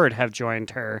Horde have joined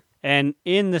her. And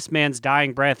in this man's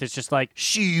dying breath, it's just like,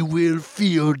 she will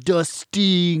feel the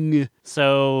sting.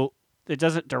 So it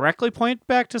doesn't directly point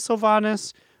back to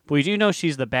Sylvanas, but we do know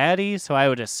she's the baddie, so I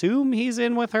would assume he's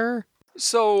in with her.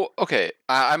 So, okay,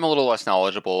 I'm a little less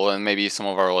knowledgeable, and maybe some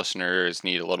of our listeners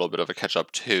need a little bit of a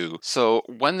catch-up too. So,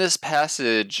 when this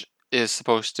passage is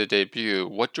supposed to debut,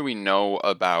 what do we know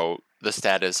about the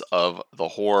status of the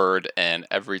Horde and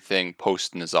everything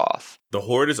post-N'Zoth? The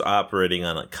Horde is operating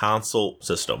on a console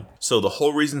system. So the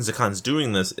whole reason Zakan's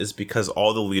doing this is because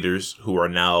all the leaders who are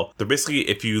now, they're basically,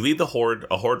 if you lead a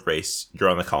Horde race, you're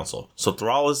on the console. So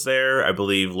Thrall is there, I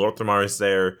believe Lord Thamar is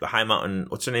there, the High Mountain,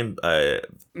 what's her name?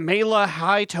 Mela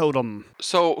High Totem.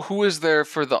 So who is there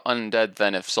for the undead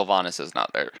then if Sylvanas is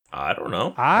not there? I don't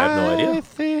know. I have no idea. I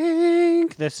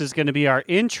think this is going to be our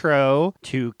intro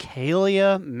to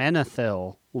Kalia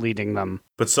Menethil leading them.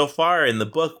 But so far in the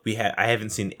book, I haven't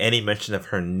seen any mention of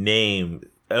her name.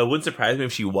 It wouldn't surprise me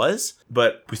if she was,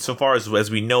 but so far as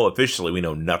we know officially, we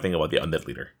know nothing about the undead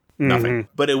leader. Nothing.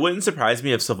 But it wouldn't surprise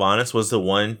me if Sylvanas was the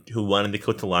one who wanted to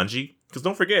kill Talanji. Because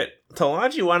don't forget,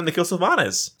 Talanji wanted to kill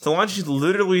Sylvanas. Talanji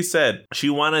literally said she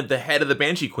wanted the head of the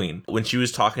Banshee Queen when she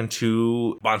was talking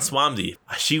to Bonswamdi.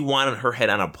 She wanted her head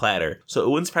on a platter. So it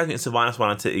wouldn't surprise me if Sylvanas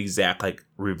wanted to exact like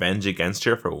revenge against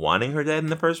her for wanting her dead in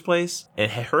the first place.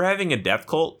 And her having a death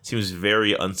cult seems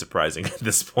very unsurprising at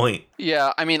this point.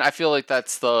 Yeah, I mean, I feel like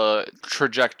that's the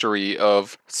trajectory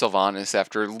of Sylvanas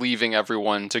after leaving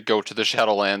everyone to go to the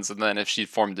Shadowlands. And then if she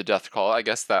formed the death cult, I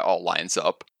guess that all lines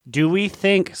up. Do we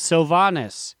think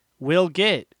Sylvanas will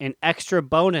get an extra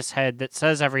bonus head that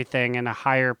says everything in a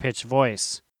higher pitched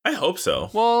voice? I hope so.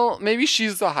 Well, maybe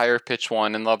she's the higher pitch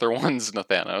one and the other one's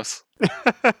Nathanos.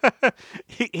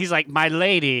 He's like, my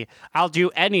lady, I'll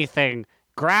do anything.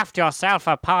 Graft yourself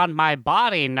upon my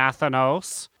body,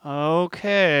 Nathanos.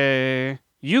 Okay.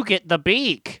 You get the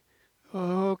beak.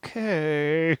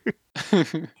 Okay.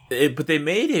 But they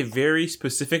made a very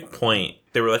specific point.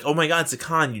 They were like, "Oh my God,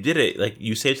 Zakan, you did it! Like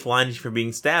you saved Talanji from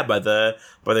being stabbed by the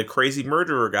crazy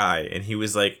murderer guy." And he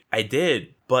was like, "I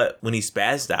did." But when he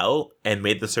spazzed out and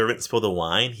made the servant spill the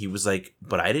wine, he was like,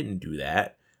 "But I didn't do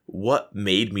that. What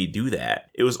made me do that?"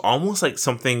 It was almost like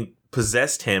something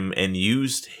possessed him and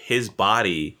used his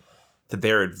body to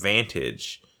their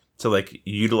advantage to like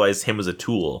utilize him as a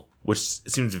tool, which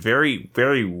seems very,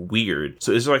 very weird.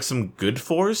 So is there like some good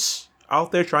force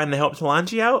out there trying to help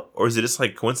Talanji out? Or is it just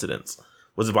like coincidence?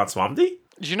 Was it Bonswamdi?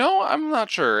 You know, I'm not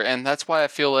sure. And that's why I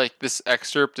feel like this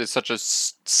excerpt is such a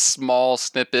small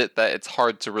snippet that it's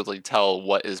hard to really tell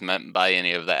what is meant by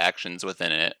any of the actions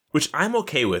within it. Which I'm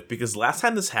okay with, because last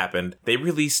time this happened, they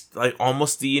released like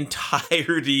almost the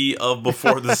entirety of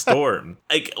Before the Storm.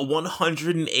 Like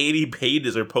 180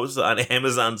 pages are posted on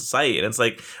Amazon's site. And it's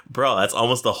like, bro, that's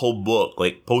almost the whole book.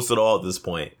 Like, post it all at this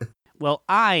point. Well,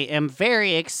 I am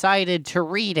very excited to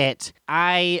read it.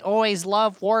 I always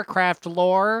love Warcraft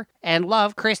lore and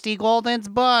love Christy Golden's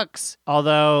books.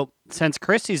 Although, since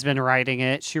Christy's been writing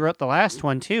it, she wrote the last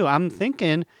one too. I'm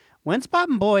thinking When's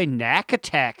Bottom Boy Knack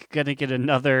Attack gonna get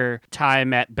another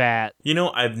time at bat? You know,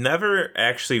 I've never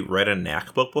actually read a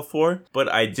Knack book before, but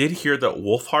I did hear that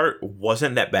Wolfheart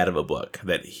wasn't that bad of a book,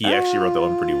 that he actually wrote that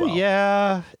one pretty well.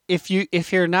 Yeah. If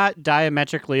you're not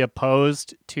diametrically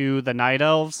opposed to the Night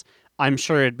Elves, I'm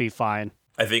sure it'd be fine.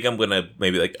 I think I'm gonna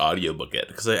maybe like audiobook it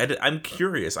because I'm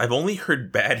curious. I've only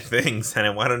heard bad things, and I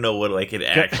want to know what like it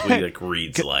actually like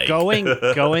reads like.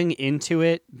 Going into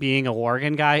it being a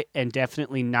Worgen guy and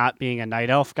definitely not being a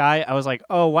Night Elf guy, I was like,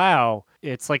 oh wow,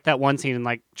 it's like that one scene in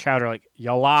like Chowder, like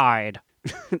you lied,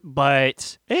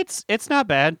 but it's not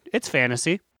bad. It's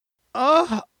fantasy.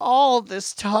 All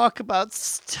this talk about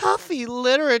stuffy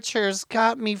literature's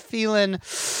got me feeling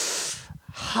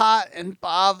hot and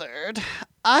bothered.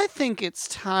 I think it's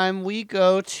time we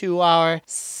go to our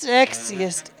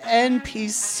sexiest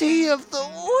NPC of the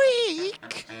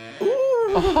week.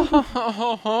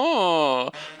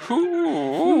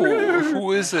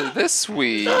 Who is it this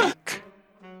week?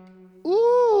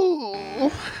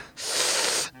 Ooh.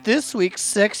 This week's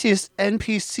sexiest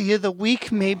NPC of the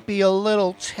week may be a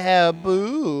little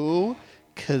taboo,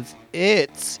 'cause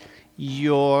it's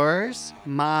yours,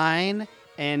 mine,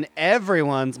 and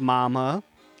everyone's mama.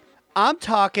 I'm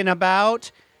talking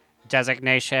about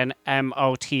designation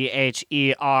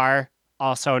MOTHER,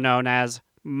 also known as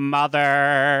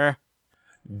Mother.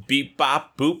 Beep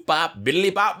bop boop bop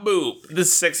biddly bop boop.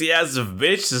 This sexy ass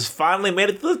bitch has finally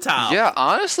made it to the top. Yeah,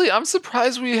 honestly, I'm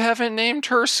surprised we haven't named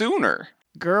her sooner.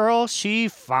 Girl, she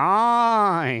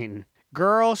fine.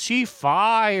 Girl, she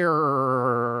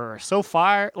fire. So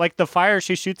fire, like the fire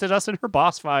she shoots at us in her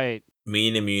boss fight. Me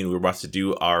and Immune were about to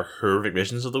do our horrific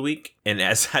visions of the week, and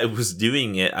as I was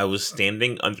doing it, I was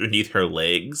standing underneath her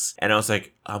legs, and I was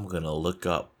like, I'm gonna look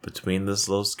up between this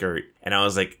little skirt, and I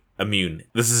was like, Immune,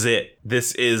 this is it.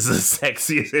 This is the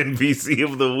sexiest NPC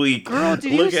of the week. Girl,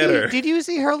 look at her. Did you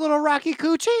see her little rocky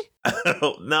coochie?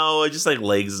 No, just like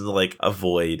legs into like a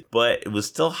void, but it was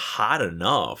still hot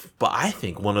enough. But I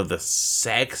think one of the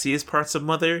sexiest parts of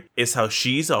Mother is how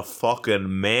she's a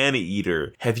fucking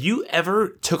man-eater. Have you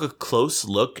ever took a close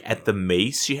look at the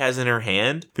mace she has in her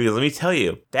hand? Because let me tell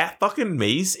you, that fucking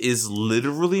mace is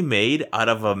literally made out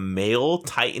of a male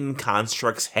Titan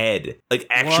construct's head. Like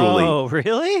actually. Whoa,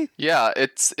 really? Yeah,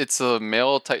 it's a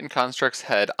male Titan Construct's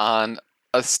head on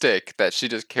a stick that she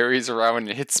just carries around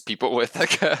and hits people with, I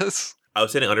guess. I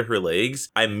was sitting under her legs.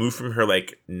 I moved from her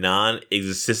like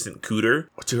non-existent cooter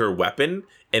to her weapon,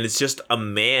 and it's just a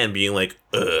man being like,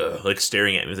 ugh, like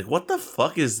staring at me. It's like, what the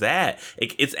fuck is that?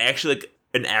 Like, it's actually like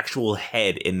an actual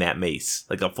head in that mace,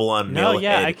 like a full-on male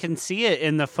head. I can see it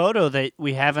in the photo that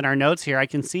we have in our notes here. I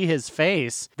can see his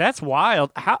face. That's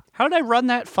wild. How did I run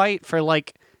that fight for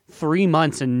like 3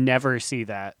 months and never see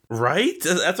that? Right?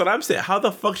 That's what I'm saying. How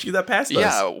the fuck she got past us?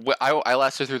 Yeah, I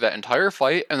lasted through that entire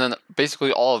fight, and then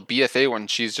basically all of BFA when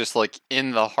she's just like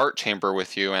in the heart chamber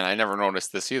with you, and I never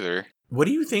noticed this either. What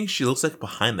do you think she looks like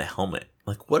behind the helmet?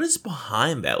 Like, what is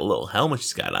behind that little helmet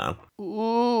she's got on?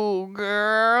 Ooh,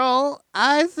 girl,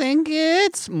 I think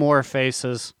it's more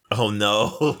faces. Oh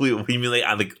no! You mean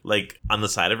like on the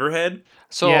side of her head?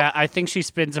 So yeah, I think she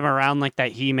spins him around like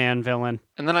that He-Man villain.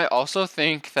 And then I also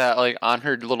think that like on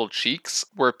her little cheeks,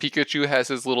 where Pikachu has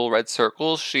his little red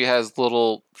circles, she has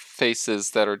little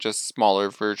faces that are just smaller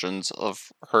versions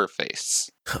of her face.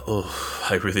 Oh,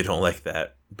 I really don't like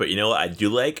that. But you know what I do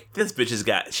like? This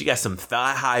bitch she got some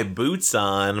thigh-high boots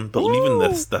on, but leaving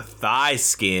the thigh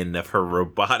skin of her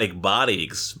robotic body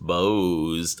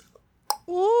exposed.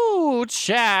 Ooh,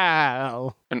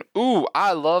 chow. And ooh,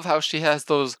 I love how she has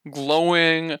those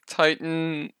glowing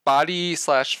Titan body /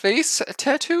 face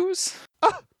tattoos.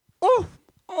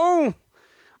 Oh.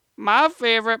 My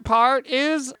favorite part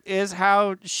is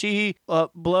how she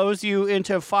blows you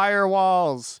into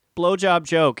firewalls. Blowjob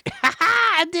joke.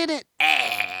 I did it.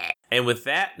 And with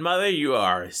that, Mother, you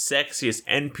are sexiest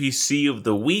NPC of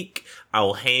the week. I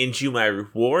will hand you my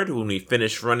reward when we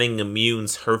finish running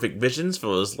Immune's Horrific Visions for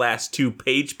those last 2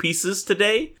 page pieces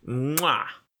today. Mwah.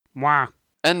 Mwah.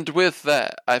 And with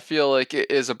that, I feel like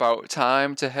it is about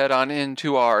time to head on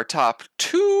into our top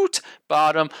toot,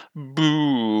 bottom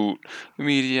boot,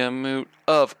 medium moot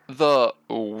of the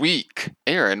week.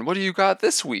 Aaron, what do you got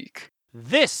this week?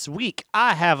 This week,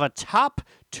 I have a top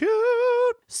toot.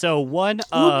 So one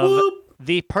of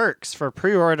the perks for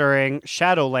pre-ordering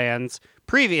Shadowlands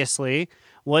previously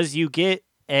was you get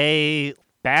a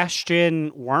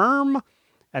Bastion worm,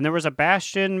 and there was a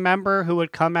Bastion member who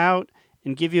would come out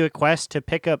and give you a quest to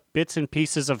pick up bits and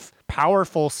pieces of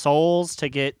powerful souls to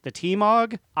get the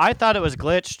T-Mog. I thought it was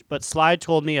glitched, but Slide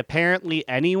told me apparently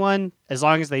anyone, as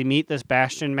long as they meet this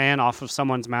Bastion man off of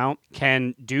someone's mount,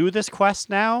 can do this quest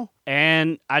now.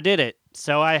 And I did it.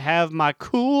 So I have my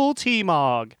cool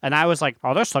T-Mog. And I was like,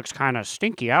 oh, this looks kind of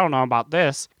stinky. I don't know about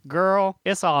this. Girl,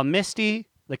 it's all misty.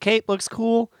 The cape looks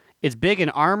cool. It's big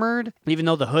and armored, even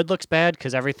though the hood looks bad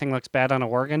because everything looks bad on a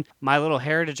Worgen. My little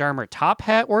Heritage Armor top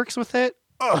hat works with it.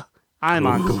 Ugh. I'm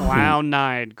on cloud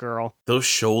nine, girl. Those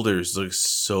shoulders look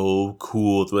so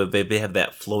cool. They have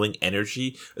that flowing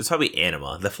energy. It's probably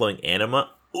anima. The flowing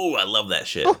anima. Ooh, I love that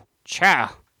shit.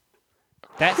 Chow.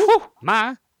 That's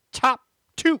my top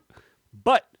 2.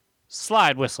 But,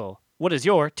 Slide Whistle, what is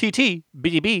your TT,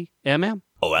 BDB, MM?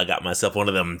 Oh, I got myself one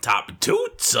of them top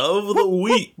toots of the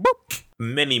week.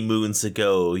 Many moons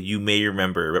ago, you may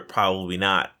remember, but probably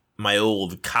not, my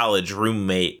old college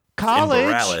roommate, in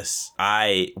Borales.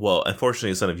 Well,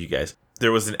 unfortunately, some of you guys,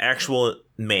 there was an actual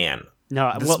man.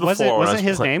 No, wasn't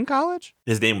his name College?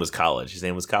 His name was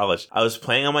College. I was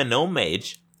playing on my gnome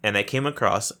mage, and I came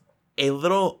across a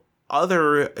little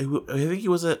other. I think he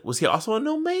was he also a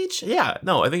gnome mage? Yeah,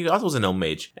 no, I think he also was a gnome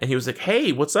mage. And he was like,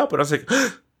 "Hey, what's up?" And I was like,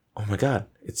 "Oh my god,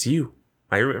 it's you,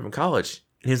 my roommate from college."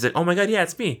 And he was like, "Oh my god, yeah,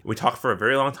 it's me." We talked for a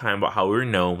very long time about how we were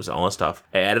gnomes and all that stuff.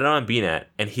 I added on BNet,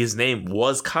 and his name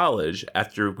was College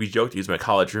after we joked he was my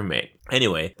college roommate.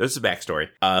 Anyway, there's the backstory.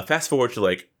 Fast forward to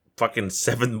like fucking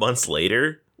 7 months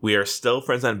later. We are still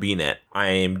friends on BNet. I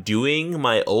am doing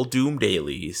my old Doom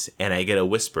dailies, and I get a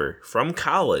whisper from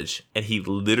College, and he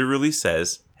literally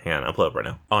says, hang on, I'll pull it up right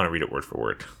now. I want to read it word for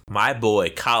word. My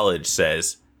boy College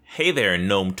says, "Hey there,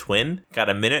 gnome twin. Got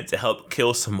a minute to help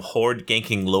kill some horde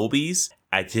ganking lobies?"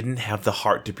 I didn't have the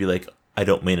heart to be like, I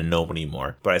don't mean a gnome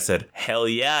anymore. But I said, hell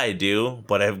yeah, I do.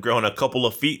 But I've grown a couple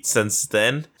of feet since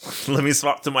then. Let me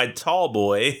swap to my tall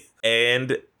boy.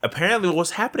 And apparently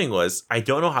what's happening was, I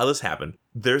don't know how this happened.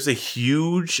 There's a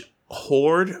huge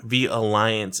Horde v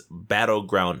Alliance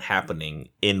battleground happening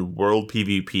in World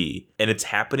PvP. And it's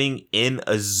happening in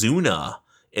Azuna,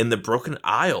 in the Broken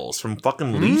Isles from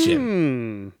fucking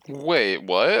Legion. Wait,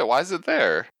 what? Why is it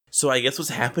there? So I guess what's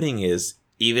happening is,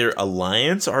 either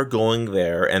Alliance are going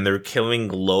there and they're killing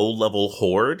low-level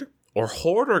Horde, or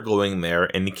Horde are going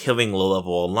there and killing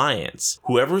low-level Alliance.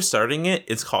 Whoever's starting it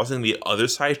is causing the other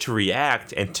side to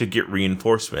react and to get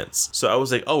reinforcements. So I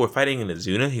was like, oh, we're fighting in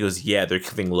Azuna? He goes, yeah, they're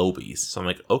killing lobies. So I'm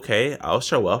like, okay, I'll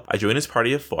show up. I joined his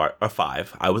party of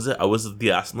 5. I was the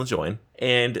last one to join.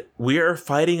 And we are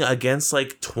fighting against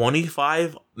like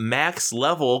 25 max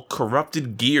level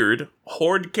corrupted geared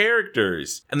Horde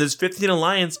characters. And there's 15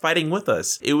 Alliance fighting with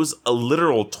us. It was a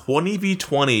literal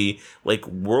 20v20 like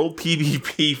world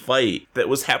PvP fight that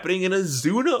was happening in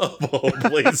Azuna of all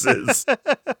places.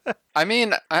 I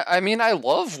mean, I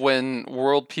love when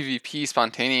world PvP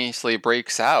spontaneously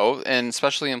breaks out, and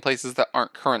especially in places that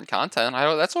aren't current content.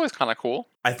 That's always kind of cool.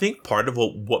 I think part of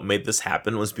what made this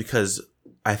happen was because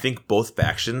I think both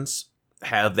factions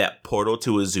have that portal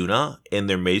to Azuna in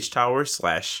their mage tower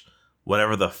 /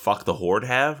 whatever the fuck the Horde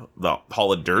have, the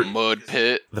Hall of Dirt. Mud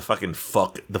pit. The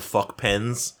fuck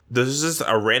pens. There's just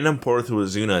a random portal to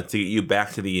Azuna to get you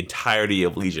back to the entirety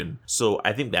of Legion. So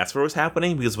I think that's what was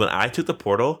happening, because when I took the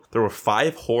portal, there were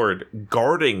 5 Horde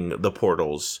guarding the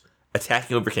portals,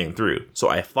 attacking whoever came through. So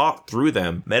I fought through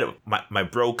them, met my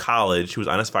bro College, who was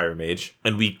on his fire mage,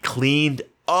 and we cleaned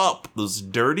up those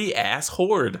dirty ass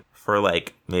Horde for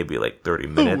like maybe like 30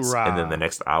 minutes. Hoorah. And then the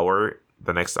next hour,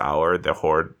 the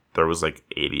Horde, there was like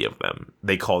 80 of them.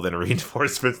 They called in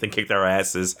reinforcements and kicked our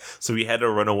asses, so we had to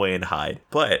run away and hide.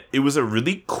 But it was a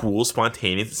really cool,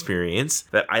 spontaneous experience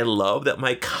that I love that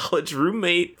my college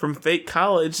roommate from Fake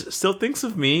College still thinks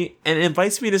of me and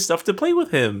invites me to stuff to play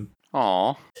with him.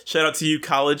 Aw. Shout out to you,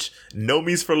 College.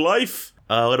 Nomies for life.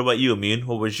 What about you, Immune?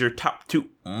 What was your top 2?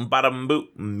 Bottom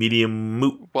boot, medium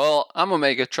moot. Well, I'm gonna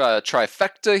make a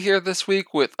trifecta here this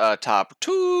week with a top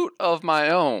 2 of my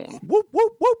own. Whoop,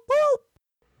 whoop, whoop, whoop.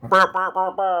 3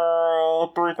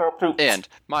 top 2. And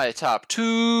my top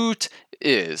 2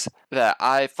 is that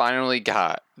I finally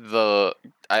got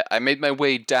I made my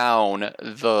way down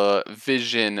the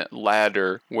vision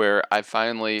ladder where I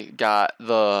finally got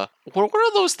what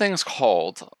are those things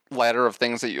called? Ladder of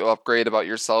things that you upgrade about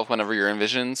yourself whenever you're in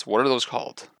visions. What are those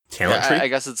called? Talent tree? I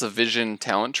guess it's a vision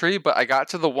talent tree, but I got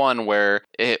to the one where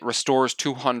it restores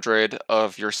 200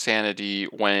 of your sanity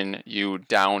when you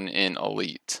down in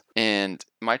elite. And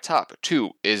my top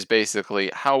 2 is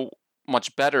basically how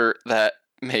much better that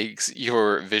makes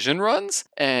your vision runs.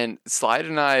 And Slide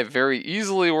and I very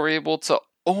easily were able to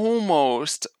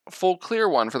almost full clear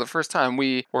one for the first time.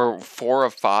 We were 4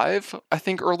 of 5, I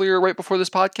think, earlier, right before this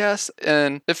podcast,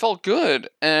 and it felt good.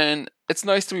 And it's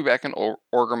nice to be back in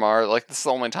Orgrimmar. Like, this is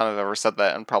the only time I've ever said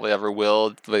that, and probably ever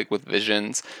will, like, with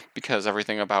visions, because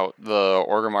everything about the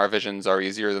Orgrimmar visions are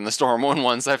easier than the Stormwind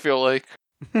ones, I feel like.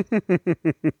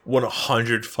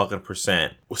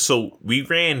 100%. So we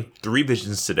ran 3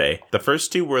 visions today. The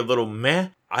first 2 were a little meh.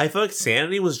 I feel like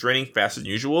Sanity was draining faster than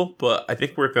usual, but I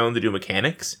think we're failing to do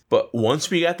mechanics. But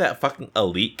once we got that fucking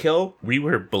elite kill, we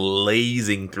were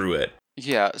blazing through it.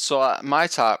 Yeah, so my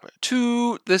top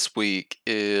 2 this week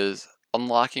is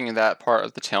unlocking that part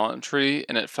of the talent tree,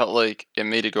 and it felt like it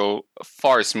made it go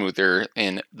far smoother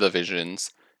in the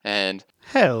visions. And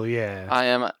hell yeah. I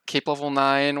am cape level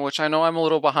 9, which I know I'm a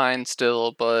little behind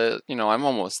still, but, you know, I'm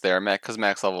almost there, because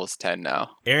max level is 10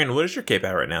 now. Aaron, what is your cape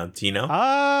at right now? Do you know?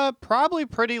 Probably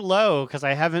pretty low, because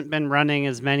I haven't been running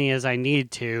as many as I need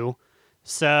to.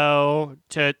 So,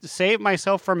 to save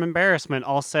myself from embarrassment,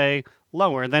 I'll say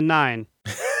lower than 9.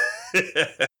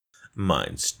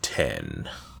 Mine's 10.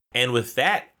 And with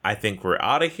that, I think we're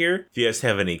out of here. If you guys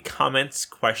have any comments,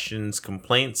 questions,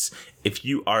 complaints, if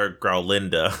you are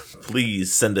Growlinda,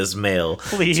 please send us mail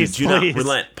to Do Not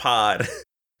Relent Pod.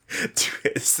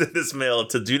 Send us mail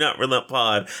to Do Not Relent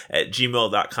Pod at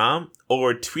gmail.com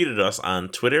or tweet at us on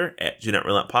Twitter at Do Not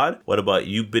Relent Pod. What about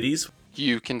you, biddies?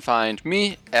 You can find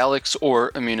me, Alex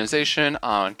or Immunization,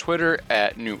 on Twitter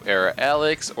at New Era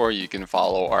Alex, or you can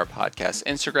follow our podcast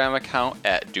Instagram account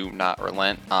at Do Not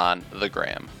Relent on the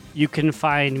gram. You can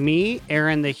find me,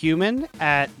 Aaron the Human,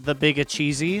 at The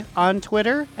Bigacheesy on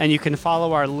Twitter, and you can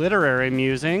follow our literary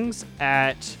musings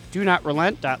at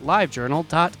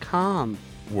donotrelent.livejournal.com.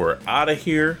 We're out of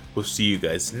here. We'll see you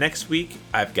guys next week.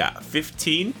 I've got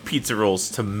 15 pizza rolls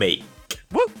to make.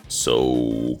 Woo!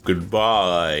 So,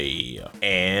 goodbye.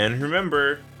 And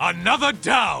remember, Another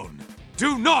down!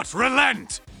 Do not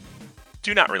relent!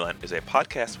 Do Not Relent is a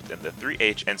podcast within the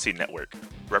 3HNC network,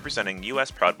 representing U.S.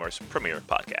 Proudmoore's premier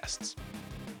podcasts.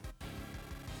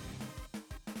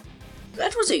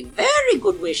 That was a very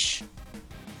good wish.